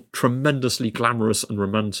it's all tremendously glamorous and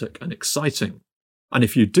romantic and exciting. And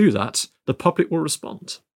if you do that, the public will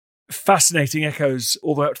respond. Fascinating echoes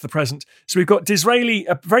all the way up to the present. So we've got Disraeli,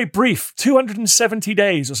 a very brief 270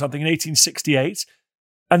 days or something in 1868,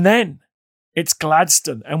 and then it's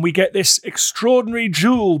Gladstone, and we get this extraordinary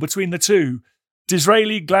duel between the two.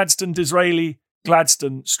 Disraeli, Gladstone,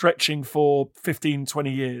 stretching for 15,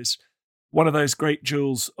 20 years. One of those great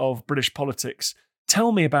duels of British politics.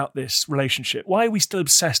 Tell me about this relationship. Why are we still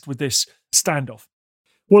obsessed with this standoff?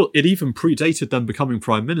 Well, it even predated them becoming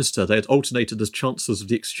Prime Minister. They had alternated as Chancellors of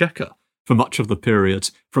the Exchequer for much of the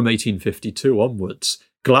period from 1852 onwards.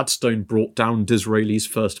 Gladstone brought down Disraeli's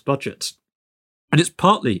first budget. And it's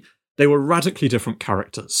partly they were radically different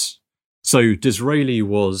characters. So Disraeli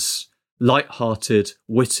was light-hearted,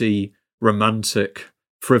 witty, romantic,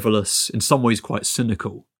 frivolous, in some ways quite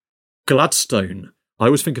cynical. Gladstone, I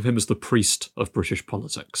always think of him as the priest of British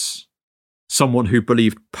politics. Someone who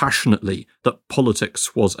believed passionately that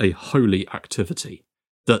politics was a holy activity,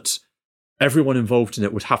 that everyone involved in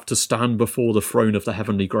it would have to stand before the throne of the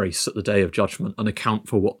heavenly grace at the day of judgment and account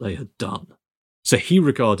for what they had done. So he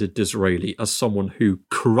regarded Disraeli as someone who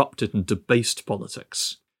corrupted and debased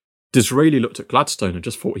politics. Disraeli looked at Gladstone and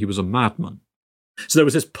just thought he was a madman. So there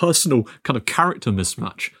was this personal kind of character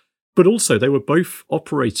mismatch. But also they were both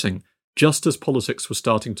operating just as politics was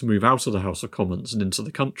starting to move out of the House of Commons and into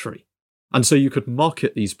the country. And so you could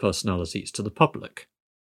market these personalities to the public.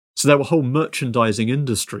 So there were whole merchandising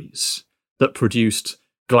industries that produced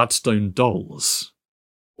Gladstone dolls.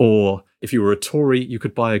 Or if you were a Tory, you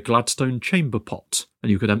could buy a Gladstone chamber pot and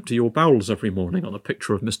you could empty your bowels every morning on a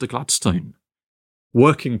picture of Mr. Gladstone.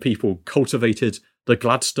 Working people cultivated the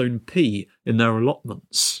Gladstone pea in their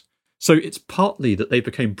allotments. So it's partly that they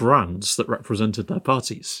became brands that represented their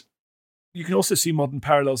parties. You can also see modern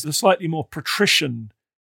parallels. The slightly more patrician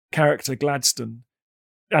character, Gladstone,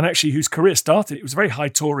 and actually whose career started, it was very high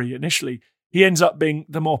Tory initially. he ends up being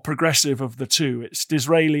the more progressive of the two. It's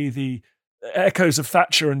Disraeli, the echoes of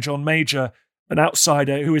Thatcher and John Major, an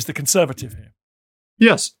outsider who is the Conservative here.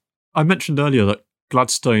 Yes, I mentioned earlier that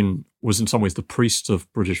Gladstone was in some ways the priest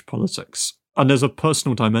of British politics. And there's a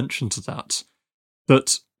personal dimension to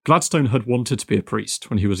that Gladstone had wanted to be a priest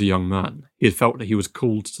when he was a young man. He had felt that he was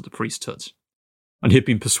called to the priesthood. And he had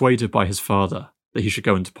been persuaded by his father that he should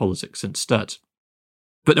go into politics instead.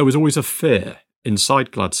 But there was always a fear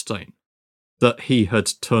inside Gladstone that he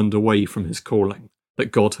had turned away from his calling,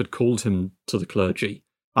 that God had called him to the clergy,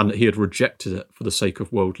 and that he had rejected it for the sake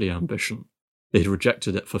of worldly ambition. He had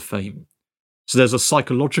rejected it for fame. So there's a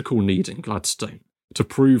psychological need in Gladstone to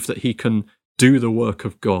prove that he can do the work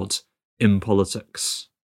of God in politics.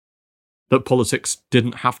 That politics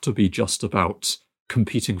didn't have to be just about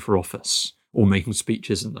competing for office or making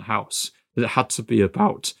speeches in the House. That it had to be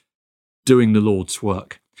about doing the Lord's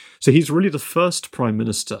work. So he's really the first Prime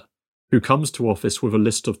Minister who comes to office with a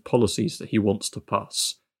list of policies that he wants to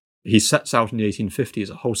pass. He sets out in the 1850s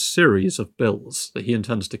a whole series of bills that he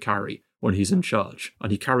intends to carry when he's in charge,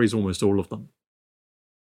 and he carries almost all of them.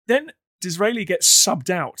 Then Disraeli gets subbed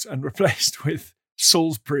out and replaced with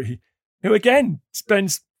Salisbury, who again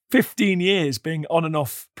spends 15 years being on and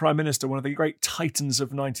off Prime Minister, one of the great titans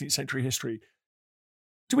of 19th century history.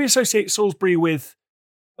 Do we associate Salisbury with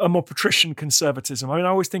a more patrician conservatism? I mean, I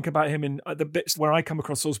always think about him in the bits where I come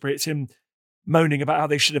across Salisbury, it's him moaning about how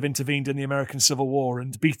they should have intervened in the American Civil War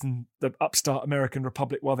and beaten the upstart American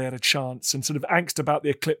Republic while they had a chance, and sort of angst about the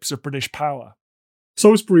eclipse of British power.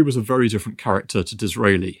 Salisbury was a very different character to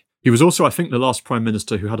Disraeli. He was also, I think, the last Prime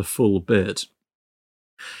Minister who had a full beard.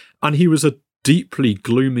 And he was a deeply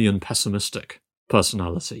gloomy and pessimistic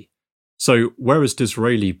personality. So whereas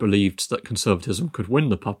Disraeli believed that conservatism could win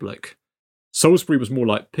the public, Salisbury was more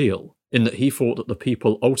like Peel in that he thought that the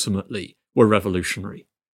people ultimately were revolutionary.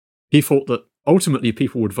 He thought that ultimately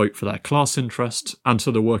people would vote for their class interest, and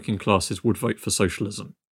so the working classes would vote for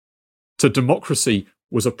socialism. So democracy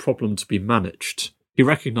was a problem to be managed. He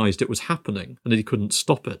recognised it was happening and that he couldn't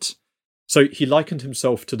stop it. So he likened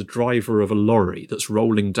himself to the driver of a lorry that's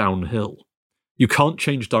rolling downhill. You can't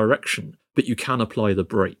change direction, but you can apply the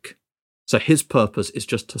brake. So his purpose is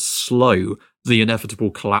just to slow the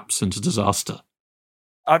inevitable collapse into disaster.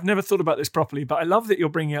 I've never thought about this properly, but I love that you're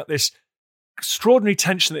bringing out this extraordinary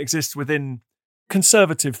tension that exists within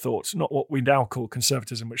conservative thought, not what we now call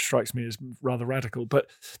conservatism, which strikes me as rather radical, but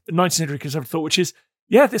 19th century conservative thought, which is,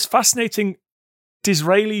 this fascinating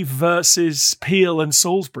Disraeli versus Peel and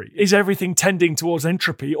Salisbury. Is everything tending towards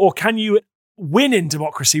entropy, or can you win in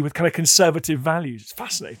democracy with kind of conservative values? It's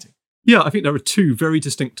fascinating. Yeah, I think there are two very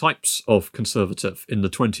distinct types of conservative in the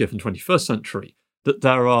 20th and 21st century. That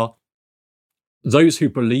there are those who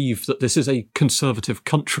believe that this is a conservative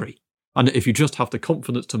country, and if you just have the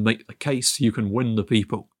confidence to make the case, you can win the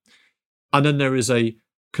people. And then there is a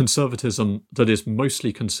conservatism that is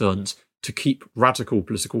mostly concerned to keep radical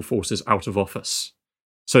political forces out of office.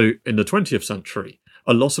 So in the 20th century,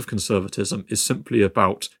 a lot of conservatism is simply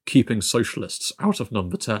about keeping socialists out of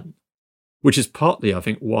number 10, which is partly, I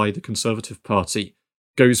think, why the Conservative Party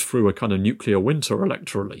goes through a kind of nuclear winter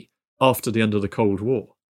electorally after the end of the Cold War.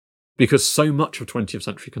 Because so much of 20th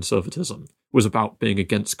century conservatism was about being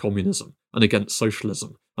against communism and against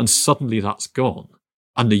socialism, and suddenly that's gone,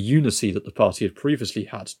 and the unity that the party had previously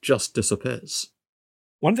had just disappears.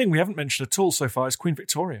 One thing we haven't mentioned at all so far is Queen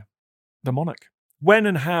Victoria, the monarch. When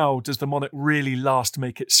and how does the monarch really last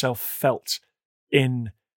make itself felt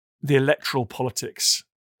in the electoral politics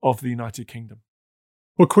of the United Kingdom?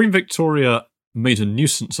 Well, Queen Victoria made a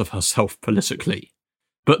nuisance of herself politically,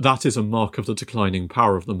 but that is a mark of the declining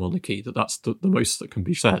power of the monarchy, that's the most that can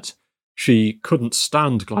be said. She couldn't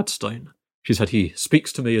stand Gladstone. She said he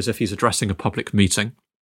speaks to me as if he's addressing a public meeting.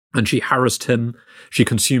 And she harassed him, she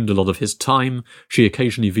consumed a lot of his time, she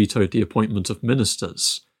occasionally vetoed the appointment of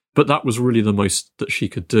ministers, but that was really the most that she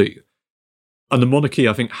could do. And the monarchy,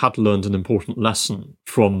 I think, had learned an important lesson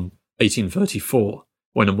from 1834,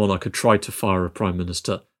 when a monarch had tried to fire a prime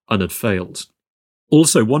minister and had failed.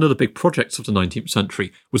 Also, one of the big projects of the 19th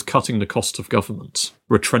century was cutting the cost of government,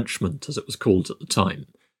 retrenchment as it was called at the time,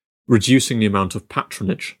 reducing the amount of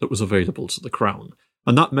patronage that was available to the crown.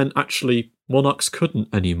 And that meant actually monarchs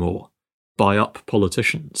couldn't anymore buy up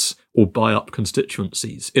politicians or buy up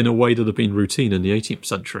constituencies in a way that had been routine in the 18th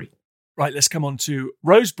century. Right, let's come on to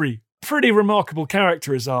Rosebery. Pretty remarkable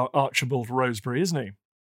character is our Archibald Rosebery, isn't he?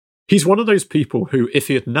 He's one of those people who, if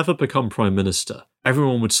he had never become Prime Minister,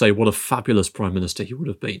 everyone would say what a fabulous Prime Minister he would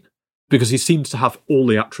have been. Because he seems to have all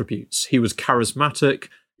the attributes. He was charismatic,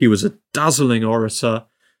 he was a dazzling orator,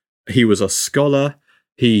 he was a scholar,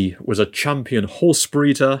 he was a champion horse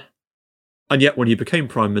breeder, And yet when he became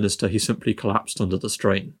Prime Minister, he simply collapsed under the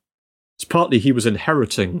strain. It's partly he was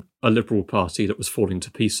inheriting a Liberal Party that was falling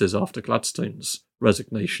to pieces after Gladstone's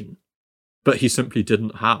resignation, but he simply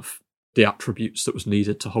didn't have the attributes that was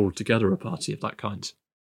needed to hold together a party of that kind.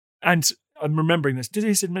 And I'm remembering this. Did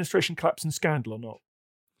his administration collapse in scandal or not?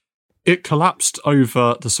 It collapsed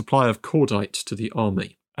over the supply of cordite to the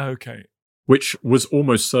army. Okay. Which was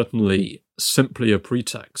almost certainly simply a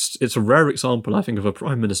pretext. It's a rare example, I think, of a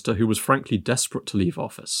prime minister who was frankly desperate to leave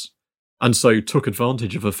office, and so took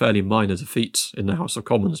advantage of a fairly minor defeat in the House of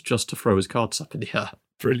Commons just to throw his cards up in the air.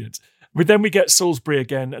 Brilliant. But then we get Salisbury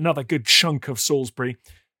again, another good chunk of Salisbury.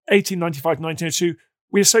 1895-1902,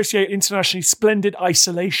 we associate internationally splendid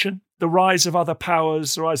isolation, the rise of other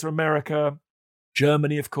powers, the rise of America,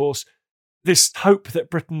 Germany, of course, this hope that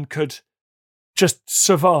Britain could just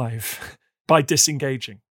survive by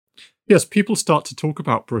disengaging. Yes, people start to talk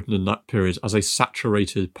about Britain in that period as a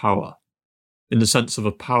saturated power, in the sense of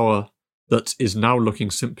a power that is now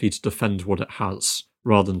looking simply to defend what it has,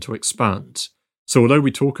 rather than to expand. So although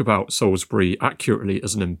we talk about Salisbury accurately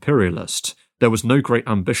as an imperialist, there was no great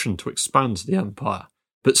ambition to expand the empire,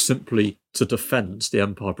 but simply to defend the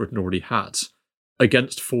empire Britain already had,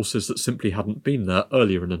 against forces that simply hadn't been there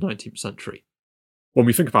earlier in the 19th century. When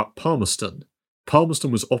we think about Palmerston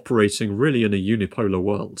was operating really in a unipolar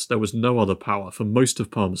world. There was no other power for most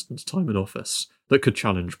of Palmerston's time in office that could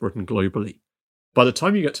challenge Britain globally. By the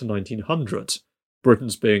time you get to 1900,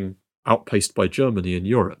 Britain's being outpaced by Germany in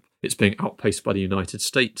Europe. It's being outpaced by the United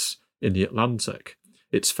States in the Atlantic.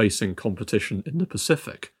 It's facing competition in the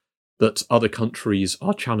Pacific, that other countries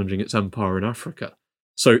are challenging its empire in Africa.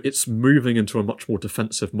 So it's moving into a much more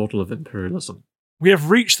defensive model of imperialism. We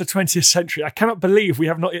have reached the 20th century. I cannot believe we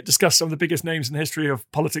have not yet discussed some of the biggest names in the history of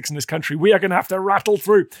politics in this country. We are going to have to rattle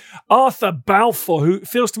through. Arthur Balfour, who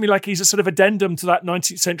feels to me like he's a sort of addendum to that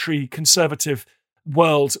 19th century conservative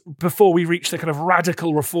world before we reach the kind of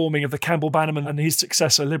radical reforming of the Campbell Bannerman and his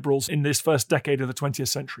successor Liberals in this first decade of the 20th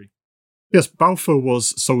century. Yes, Balfour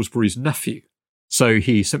was Salisbury's nephew, so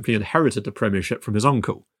he simply inherited the premiership from his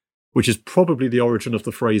uncle, which is probably the origin of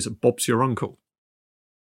the phrase "Bob's your uncle."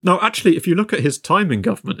 Now, actually, if you look at his time in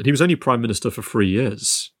government, and he was only Prime Minister for 3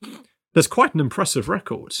 years, there's quite an impressive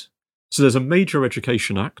record. So there's a Major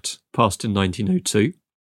Education Act passed in 1902,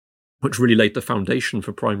 which really laid the foundation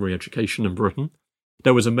for primary education in Britain.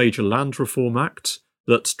 There was a Major Land Reform Act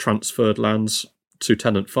that transferred lands to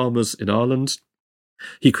tenant farmers in Ireland.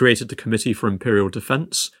 He created the Committee for Imperial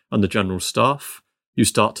Defence and the General Staff. You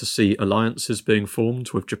start to see alliances being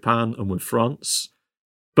formed with Japan and with France.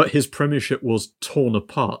 But his premiership was torn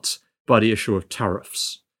apart by the issue of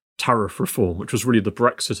tariffs, tariff reform, which was really the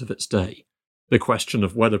Brexit of its day. The question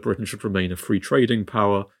of whether Britain should remain a free trading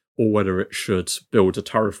power or whether it should build a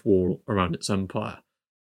tariff wall around its empire.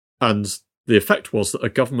 And the effect was that a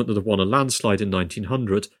government that had won a landslide in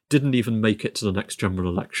 1900 didn't even make it to the next general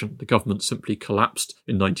election. The government simply collapsed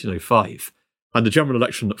in 1905. And the general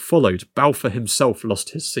election that followed, Balfour himself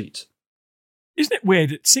lost his seat. Isn't it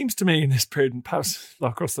weird? It seems to me in this period, and perhaps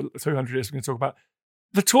across the 200 years we're going to talk about,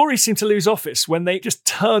 the Tories seem to lose office when they just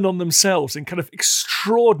turn on themselves in kind of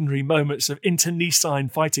extraordinary moments of internecine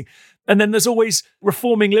fighting. And then there's always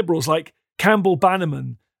reforming Liberals like Campbell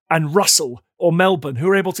Bannerman and Russell or Melbourne who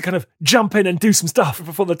are able to kind of jump in and do some stuff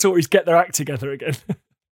before the Tories get their act together again.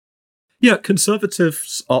 Yeah,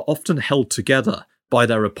 Conservatives are often held together by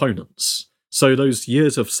their opponents. So those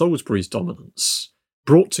years of Salisbury's dominance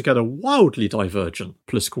brought together wildly divergent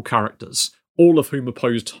political characters, all of whom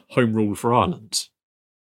opposed Home Rule for Ireland.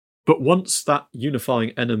 But once that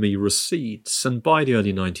unifying enemy recedes, and by the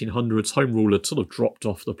early 1900s, Home Rule had sort of dropped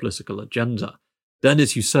off the political agenda, then,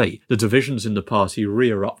 as you say, the divisions in the party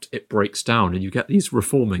re-erupt, it breaks down, and you get these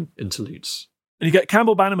reforming interludes. And you get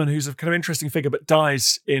Campbell Bannerman, who's a kind of interesting figure, but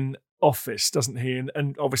dies in office, doesn't he?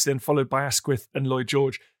 And obviously then followed by Asquith and Lloyd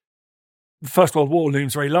George. The First World War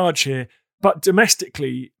looms very large here, but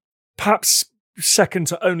domestically, perhaps second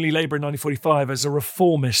to only Labour in 1945 as a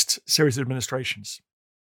reformist series of administrations.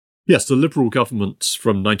 Yes, the Liberal governments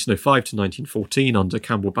from 1905 to 1914 under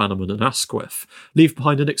Campbell Bannerman and Asquith leave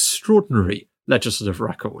behind an extraordinary legislative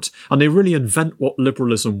record, and they really invent what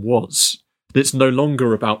liberalism was. It's no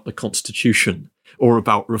longer about the Constitution or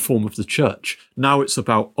about reform of the church. Now it's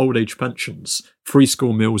about old age pensions, free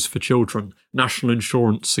school meals for children, national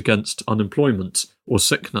insurance against unemployment or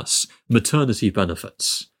sickness, maternity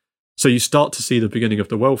benefits. So you start to see the beginning of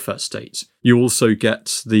the welfare state. You also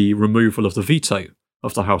get the removal of the veto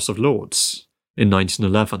of the House of Lords in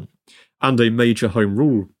 1911, and a major Home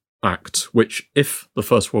Rule Act, which, if the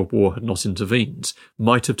First World War had not intervened,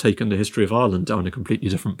 might have taken the history of Ireland down a completely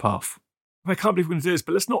different path. I can't believe we're going to do this,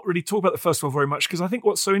 but let's not really talk about the First World War very much, because I think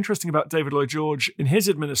what's so interesting about David Lloyd George in his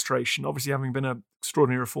administration, obviously having been an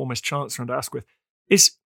extraordinary reformist chancellor under Asquith,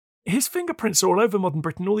 is his fingerprints are all over modern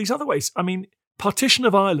Britain in all these other ways. I mean, partition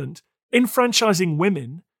of Ireland, enfranchising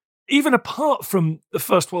women, even apart from the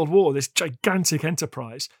First World War, this gigantic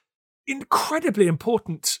enterprise, incredibly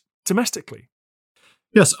important domestically.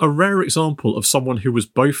 Yes, a rare example of someone who was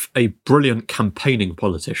both a brilliant campaigning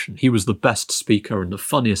politician, he was the best speaker and the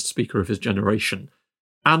funniest speaker of his generation,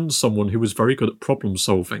 and someone who was very good at problem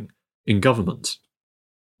solving in government.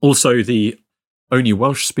 Also the only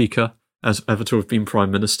Welsh speaker as ever to have been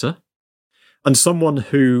Prime Minister, and someone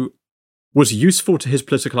who was useful to his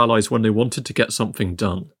political allies when they wanted to get something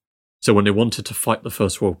done. So when they wanted to fight the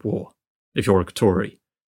First World War, if you're a Tory,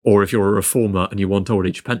 or if you're a reformer and you want old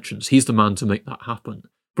age pensions, he's the man to make that happen.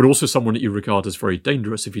 But also someone that you regard as very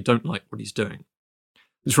dangerous if you don't like what he's doing.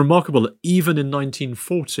 It's remarkable that even in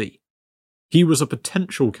 1940, he was a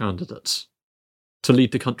potential candidate to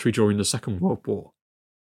lead the country during the Second World War.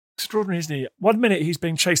 Extraordinary, isn't he? One minute he's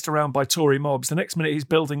being chased around by Tory mobs, the next minute he's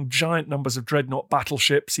building giant numbers of dreadnought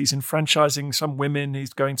battleships, he's enfranchising some women,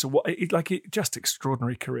 he's going to just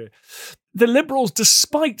extraordinary career. The Liberals,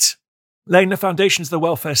 despite laying the foundations of the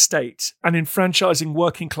welfare state and enfranchising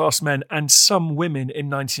working class men and some women in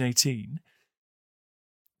 1918,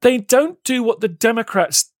 they don't do what the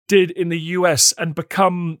Democrats did in the US and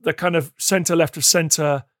become the kind of centre-left of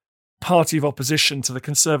centre party of opposition to the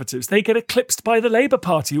Conservatives. They get eclipsed by the Labour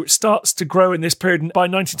Party, which starts to grow in this period and by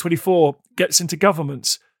 1924 gets into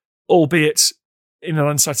government, albeit in an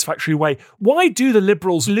unsatisfactory way. Why do the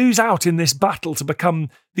Liberals lose out in this battle to become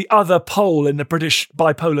the other pole in the British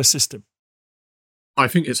bipolar system? I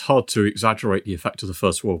think it's hard to exaggerate the effect of the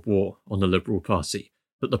First World War on the Liberal Party,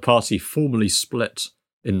 that the party formally split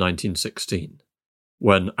in 1916,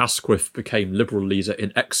 when Asquith became Liberal leader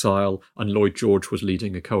in exile and Lloyd George was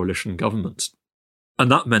leading a coalition government. And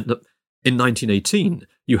that meant that in 1918,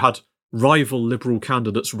 you had rival Liberal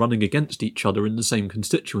candidates running against each other in the same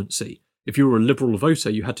constituency. If you were a Liberal voter,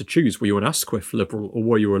 you had to choose, were you an Asquith Liberal or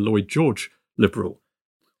were you a Lloyd George Liberal?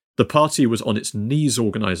 The party was on its knees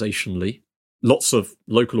organisationally. Lots of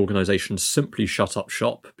local organisations simply shut up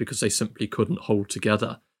shop because they simply couldn't hold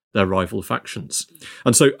together their rival factions.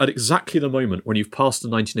 And so at exactly the moment when you've passed the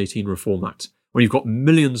 1918 Reform Act, when you've got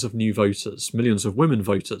millions of new voters, millions of women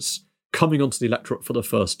voters coming onto the electorate for the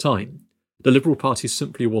first time, the Liberal Party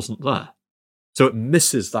simply wasn't there. So it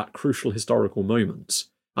misses that crucial historical moment,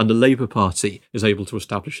 and the Labour Party is able to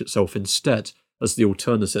establish itself instead as the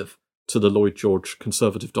alternative to the Lloyd George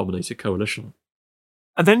Conservative-dominated coalition.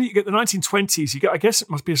 And then you get the 1920s, I guess it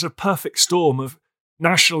must be a sort of perfect storm of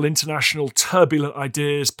national, international, turbulent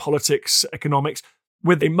ideas, politics, economics,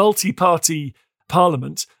 with a multi-party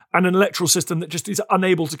parliament and an electoral system that just is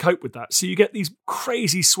unable to cope with that. So you get these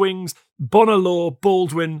crazy swings, Bonar Law,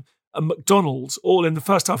 Baldwin and MacDonald, all in the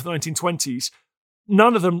first half of the 1920s.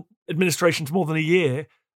 None of them administration for more than a year.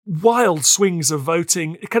 Wild swings of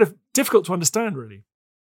voting. Kind of difficult to understand, really.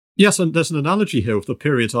 Yes, and there's an analogy here of the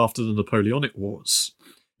period after the Napoleonic Wars,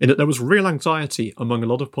 in that there was real anxiety among a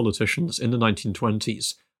lot of politicians in the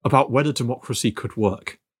 1920s about whether democracy could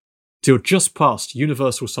work. So you're just past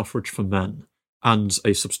universal suffrage for men and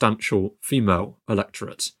a substantial female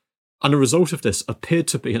electorate. And the result of this appeared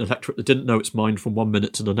to be an electorate that didn't know its mind from one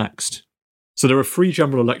minute to the next. So there are 3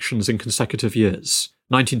 general elections in consecutive years,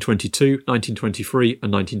 1922, 1923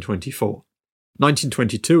 and 1924.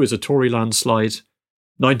 1922 is a Tory landslide.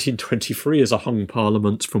 1923 is a hung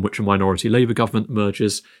parliament from which a minority Labour government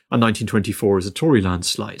emerges, and 1924 is a Tory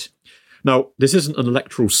landslide. Now, this isn't an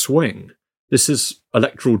electoral swing. This is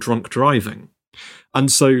electoral drunk driving.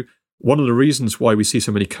 And so one of the reasons why we see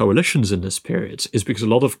so many coalitions in this period is because a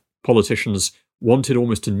lot of politicians wanted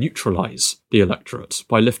almost to neutralise the electorate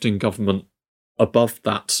by lifting government above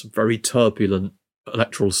that very turbulent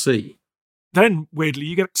electoral sea. Then, weirdly,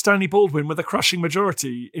 you get Stanley Baldwin with a crushing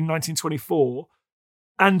majority in 1924.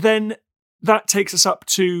 And then that takes us up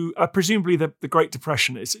to presumably the Great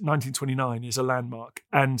Depression. Is 1929 is a landmark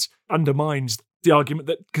and undermines the argument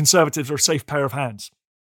that Conservatives are a safe pair of hands.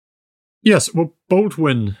 Yes, well,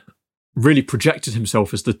 Baldwin really projected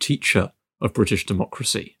himself as the teacher of British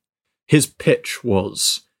democracy. His pitch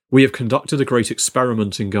was, we have conducted a great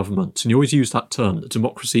experiment in government, and you always use that term, that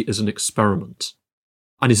democracy is an experiment.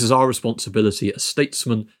 And it is our responsibility as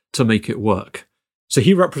statesmen to make it work. So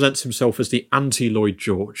he represents himself as the anti-Lloyd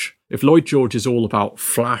George. If Lloyd George is all about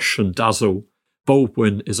flash and dazzle,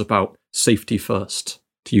 Baldwin is about safety first,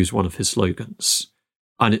 to use one of his slogans.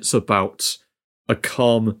 And it's about a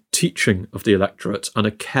calm teaching of the electorate and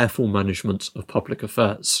a careful management of public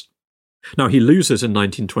affairs. Now, he loses in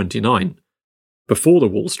 1929 before the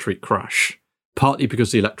Wall Street crash, partly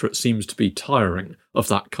because the electorate seems to be tiring of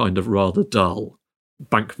that kind of rather dull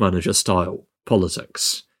bank manager style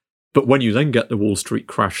politics. But when you then get the Wall Street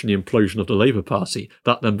crash and the implosion of the Labour Party,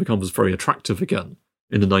 that then becomes very attractive again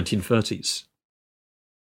in the 1930s.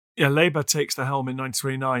 Yeah, Labour takes the helm in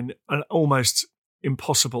 1929, an almost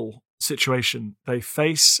impossible situation they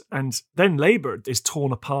face, and then Labour is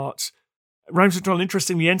torn apart. Ramsay MacDonald,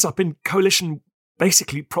 interestingly, ends up in coalition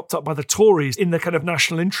basically propped up by the Tories in the kind of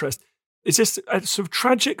national interest. Is this a sort of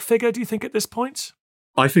tragic figure, do you think, at this point?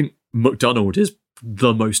 I think MacDonald is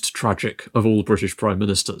the most tragic of all British prime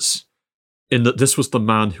ministers, in that this was the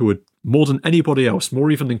man who had, more than anybody else,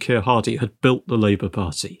 more even than Keir Hardie, had built the Labour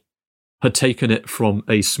Party, had taken it from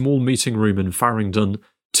a small meeting room in Farringdon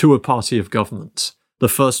to a party of government, the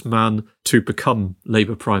first man to become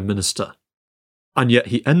Labour Prime Minister. And yet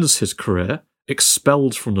he ends his career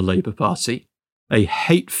expelled from the Labour Party, a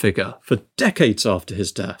hate figure for decades after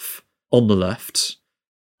his death on the left,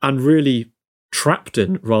 and really trapped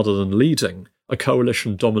in, rather than leading, a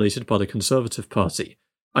coalition dominated by the Conservative Party.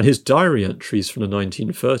 And his diary entries from the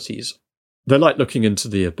 1930s, they're like looking into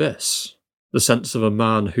the abyss. The sense of a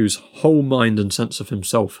man whose whole mind and sense of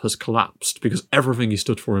himself has collapsed because everything he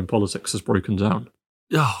stood for in politics has broken down.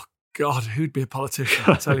 Oh, God, who'd be a politician?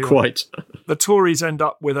 I tell you Quite. The Tories end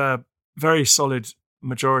up with a very solid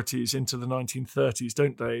majorities into the 1930s,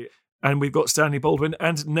 don't they? And we've got Stanley Baldwin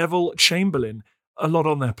and Neville Chamberlain, a lot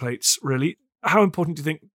on their plates, really. How important do you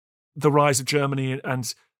think the rise of Germany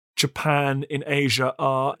and Japan in Asia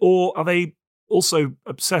are? Or are they also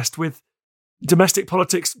obsessed with domestic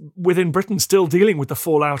politics within Britain, still dealing with the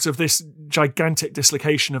fallout of this gigantic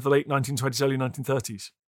dislocation of the late 1920s, early 1930s?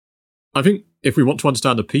 I think if we want to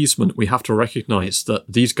understand appeasement, we have to recognise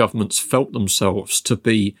that these governments felt themselves to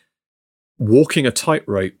be walking a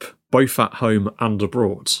tightrope both at home and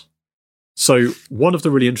abroad. So one of the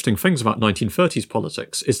really interesting things about 1930s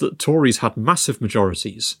politics is that Tories had massive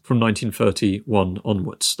majorities from 1931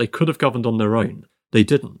 onwards. They could have governed on their own. They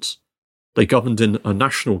didn't. They governed in a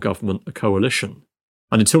national government, a coalition.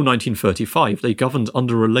 And until 1935, they governed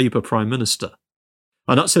under a Labour Prime Minister.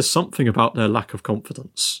 And that says something about their lack of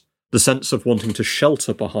confidence, the sense of wanting to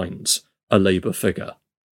shelter behind a Labour figure,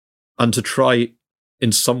 and to try,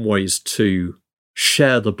 in some ways, to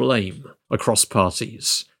share the blame across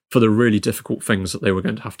parties for the really difficult things that they were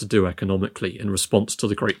going to have to do economically in response to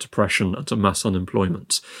the Great Depression and to mass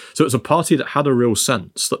unemployment. So it was a party that had a real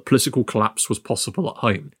sense that political collapse was possible at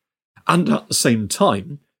home. And at the same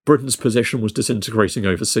time, Britain's position was disintegrating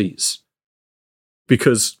overseas.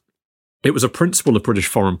 Because it was a principle of British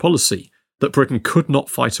foreign policy that Britain could not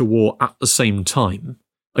fight a war at the same time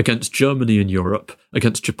against Germany in Europe,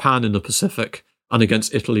 against Japan in the Pacific, and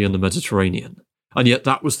against Italy in the Mediterranean. And yet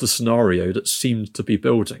that was the scenario that seemed to be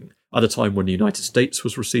building at a time when the United States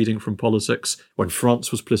was receding from politics, when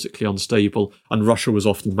France was politically unstable, and Russia was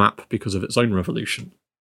off the map because of its own revolution.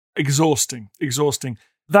 Exhausting.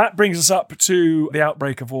 That brings us up to the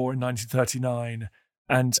outbreak of war in 1939.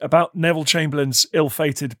 And about Neville Chamberlain's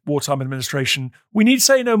ill-fated wartime administration, we need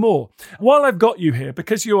say no more. While I've got you here,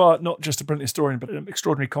 because you are not just a brilliant historian, but an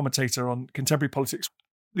extraordinary commentator on contemporary politics,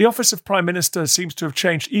 the office of Prime Minister seems to have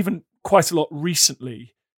changed even quite a lot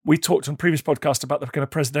recently. We talked on previous podcasts about the kind of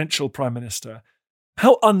presidential Prime Minister.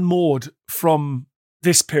 How unmoored from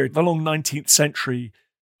this period, the long 19th century,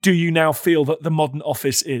 do you now feel that the modern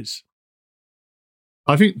office is?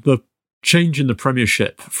 I think the change in the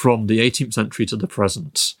premiership from the 18th century to the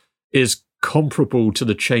present is comparable to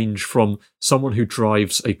the change from someone who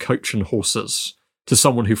drives a coach and horses to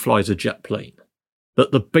someone who flies a jet plane.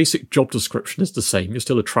 That the basic job description is the same. You're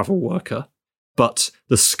still a travel worker, but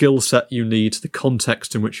the skill set you need, the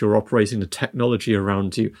context in which you're operating, the technology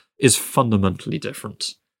around you is fundamentally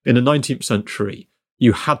different. In the 19th century,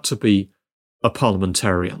 you had to be a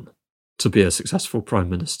parliamentarian to be a successful prime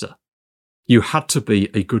minister. You had to be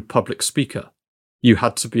a good public speaker. You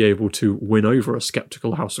had to be able to win over a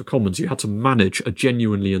sceptical House of Commons. You had to manage a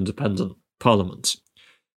genuinely independent parliament.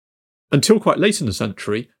 Until quite late in the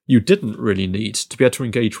century, you didn't really need to be able to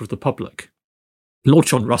engage with the public. Lord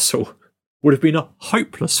John Russell would have been a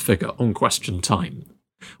hopeless figure on Question Time,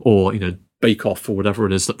 or, Bake Off, or whatever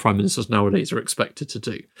it is that prime ministers nowadays are expected to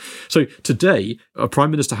do. So today, a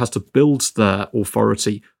prime minister has to build their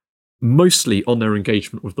authority mostly on their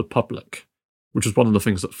engagement with the public, which was one of the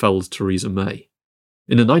things that felled Theresa May.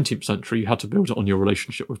 In the 19th century, you had to build it on your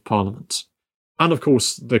relationship with Parliament. And of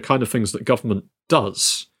course, the kind of things that government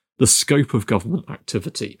does, the scope of government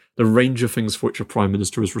activity, the range of things for which a prime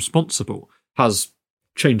minister is responsible, has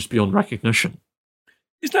changed beyond recognition.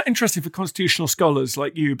 Isn't that interesting for constitutional scholars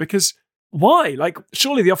like you? Because why? Like,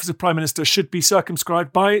 surely the office of Prime Minister should be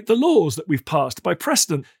circumscribed by the laws that we've passed, by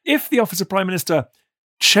precedent. If the office of Prime Minister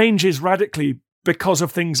changes radically because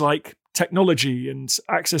of things like technology and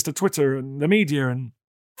access to Twitter and the media and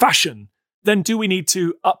fashion, then do we need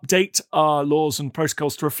to update our laws and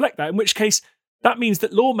protocols to reflect that? In which case, that means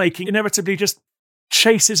that lawmaking inevitably just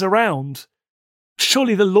chases around.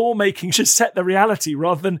 Surely the lawmaking should set the reality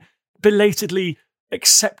rather than belatedly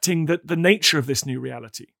accepting the nature of this new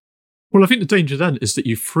reality. Well, I think the danger then is that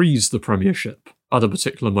you freeze the premiership at a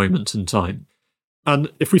particular moment in time.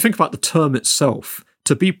 And if we think about the term itself,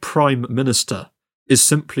 to be Prime Minister is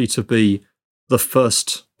simply to be the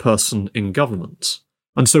first person in government.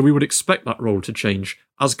 And so we would expect that role to change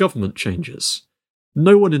as government changes.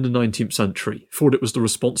 No one in the 19th century thought it was the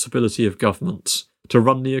responsibility of government to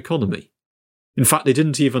run the economy. In fact, they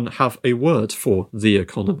didn't even have a word for the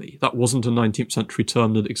economy. That wasn't a 19th century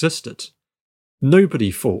term that existed. Nobody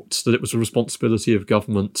thought that it was the responsibility of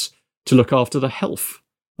government to look after the health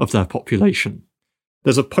of their population.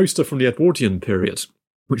 There's a poster from the Edwardian period,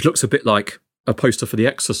 which looks a bit like a poster for The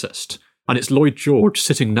Exorcist, and it's Lloyd George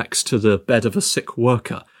sitting next to the bed of a sick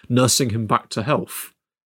worker, nursing him back to health.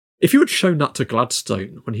 If you had shown that to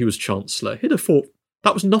Gladstone when he was Chancellor, he'd have thought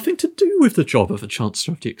that was nothing to do with the job of a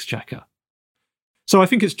Chancellor of the Exchequer. So I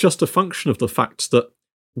think it's just a function of the fact that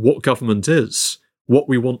what government is, what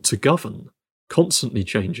we want to govern, constantly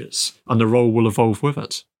changes, and the role will evolve with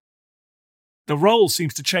it. The role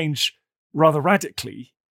seems to change rather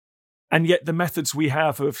radically, and yet the methods we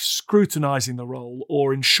have of scrutinising the role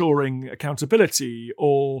or ensuring accountability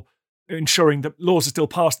or ensuring that laws are still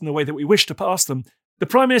passed in the way that we wish to pass them, the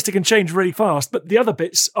Prime Minister can change really fast, but the other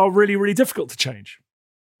bits are really, really difficult to change.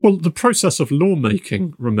 Well, the process of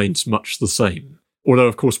lawmaking remains much the same. Although,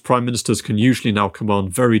 of course, Prime Ministers can usually now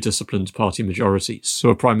command very disciplined party majorities. So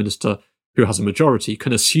a Prime Minister who has a majority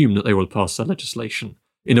can assume that they will pass their legislation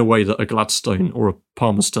in a way that a Gladstone or a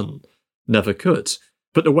Palmerston never could.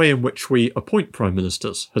 But the way in which we appoint Prime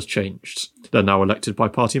Ministers has changed. They're now elected by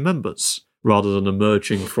party members, rather than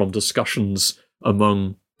emerging from discussions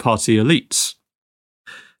among party elites.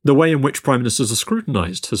 The way in which Prime Ministers are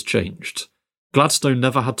scrutinised has changed. Gladstone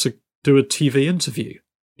never had to do a TV interview.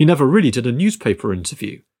 He never really did a newspaper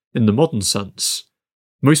interview, in the modern sense.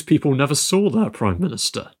 Most people never saw their Prime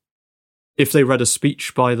Minister. If they read a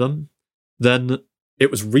speech by them, then it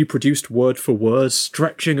was reproduced word for word,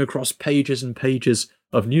 stretching across pages and pages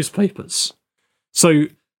of newspapers. So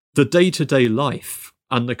the day-to-day life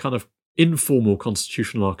and the kind of informal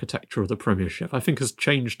constitutional architecture of the Premiership, I think, has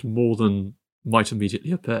changed more than might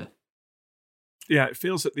immediately appear. Yeah, it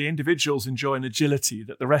feels that the individuals enjoy an agility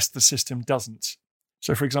that the rest of the system doesn't.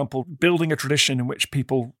 So, for example, building a tradition in which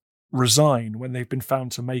people resign when they've been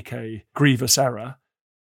found to make a grievous error,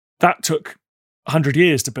 that took 100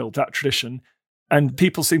 years to build that tradition. And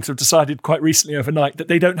people seem to have decided quite recently overnight that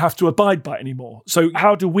they don't have to abide by it anymore. So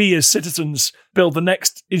how do we as citizens build the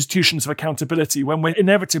next institutions of accountability when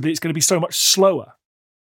inevitably it's going to be so much slower?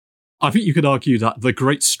 I think you could argue that the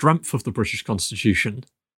great strength of the British Constitution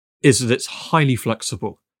is that it's highly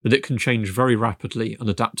flexible, that it can change very rapidly and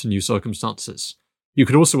adapt to new circumstances. You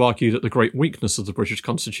could also argue that the great weakness of the British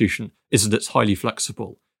Constitution is that it's highly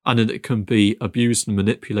flexible and that it can be abused and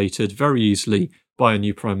manipulated very easily by a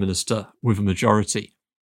new Prime Minister with a majority.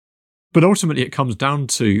 But ultimately it comes down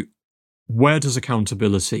to, where does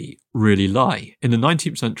accountability really lie? In the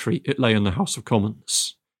 19th century, it lay in the House of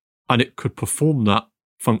Commons, and it could perform that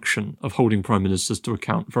function of holding Prime Ministers to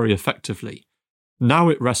account very effectively. Now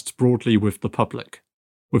it rests broadly with the public,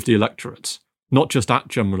 with the electorate, not just at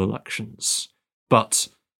general elections, but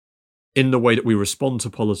in the way that we respond to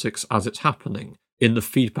politics as it's happening, in the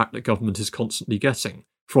feedback that government is constantly getting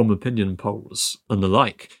from opinion polls and the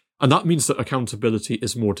like. And that means that accountability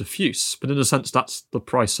is more diffuse, but in a sense that's the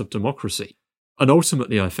price of democracy. And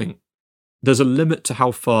ultimately, I think, there's a limit to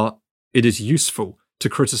how far it is useful to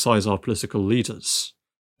criticise our political leaders,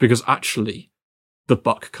 because actually the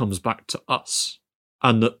buck comes back to us,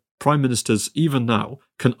 and that Prime Ministers, even now,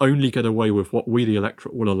 can only get away with what we, the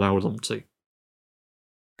electorate, will allow them to.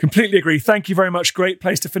 Completely agree. Thank you very much. Great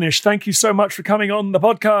place to finish. Thank you so much for coming on the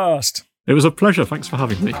podcast. It was a pleasure. Thanks for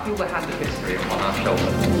having me. I feel the hand of history upon our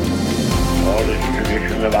shoulders. All this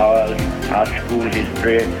tradition of ours, our school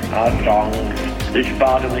history, our songs, this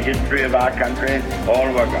part of the history of our country, all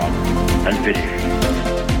were gone and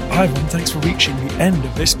finished. Hi everyone, thanks for reaching the end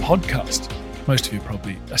of this podcast. Most of you are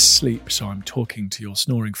probably asleep, so I'm talking to your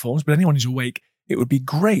snoring forms, but anyone who's awake, it would be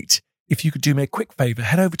great if you could do me a quick favour,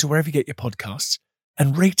 head over to wherever you get your podcasts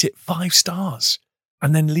and rate it 5 stars,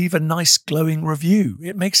 and then leave a nice glowing review.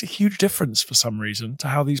 It makes a huge difference for some reason to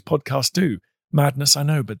how these podcasts do. Madness, I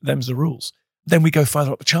know, but them's the rules. Then we go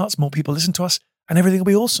further up the charts, more people listen to us, and everything will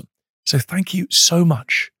be awesome. So thank you so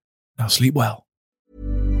much. Now sleep well.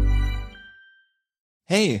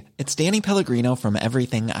 Hey, it's Danny Pellegrino from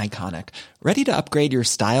Everything Iconic. Ready to upgrade your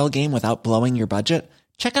style game without blowing your budget?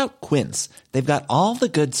 Check out Quince. They've got all the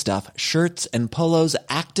good stuff, shirts and polos,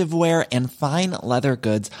 activewear, and fine leather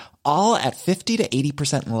goods, all at 50 to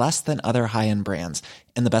 80% less than other high-end brands.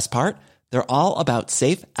 And the best part? They're all about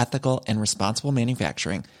safe, ethical, and responsible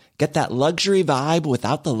manufacturing. Get that luxury vibe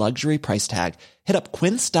without the luxury price tag. Hit up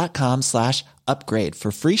quince.com/upgrade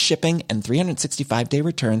for free shipping and 365-day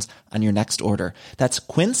returns on your next order. That's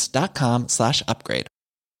quince.com/upgrade.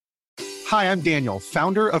 Hi, I'm Daniel,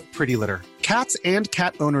 founder of Pretty Litter. Cats and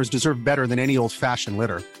cat owners deserve better than any old-fashioned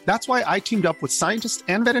litter. That's why I teamed up with scientists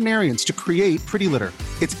and veterinarians to create Pretty Litter.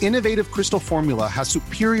 Its innovative crystal formula has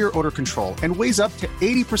superior odor control and weighs up to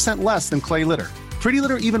 80% less than clay litter. Pretty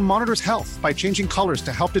Litter even monitors health by changing colors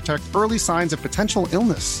to help detect early signs of potential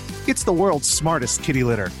illness. It's the world's smartest kitty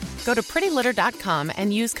litter. Go to prettylitter.com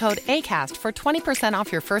and use code ACAST for 20%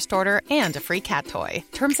 off your first order and a free cat toy.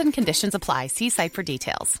 Terms and conditions apply. See site for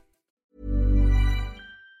details.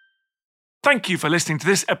 Thank you for listening to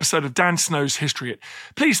this episode of Dan Snow's History Hit.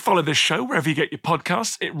 Please follow this show wherever you get your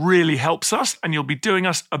podcasts. It really helps us, and you'll be doing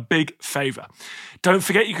us a big favour. Don't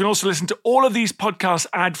forget, you can also listen to all of these podcasts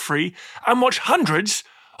ad-free and watch hundreds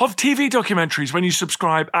of TV documentaries when you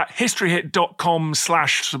subscribe at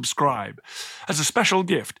historyhit.com/subscribe. As a special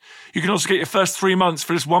gift, you can also get your first 3 months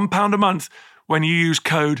for just £1 a month when you use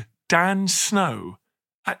code DANSNOW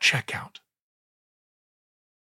at checkout.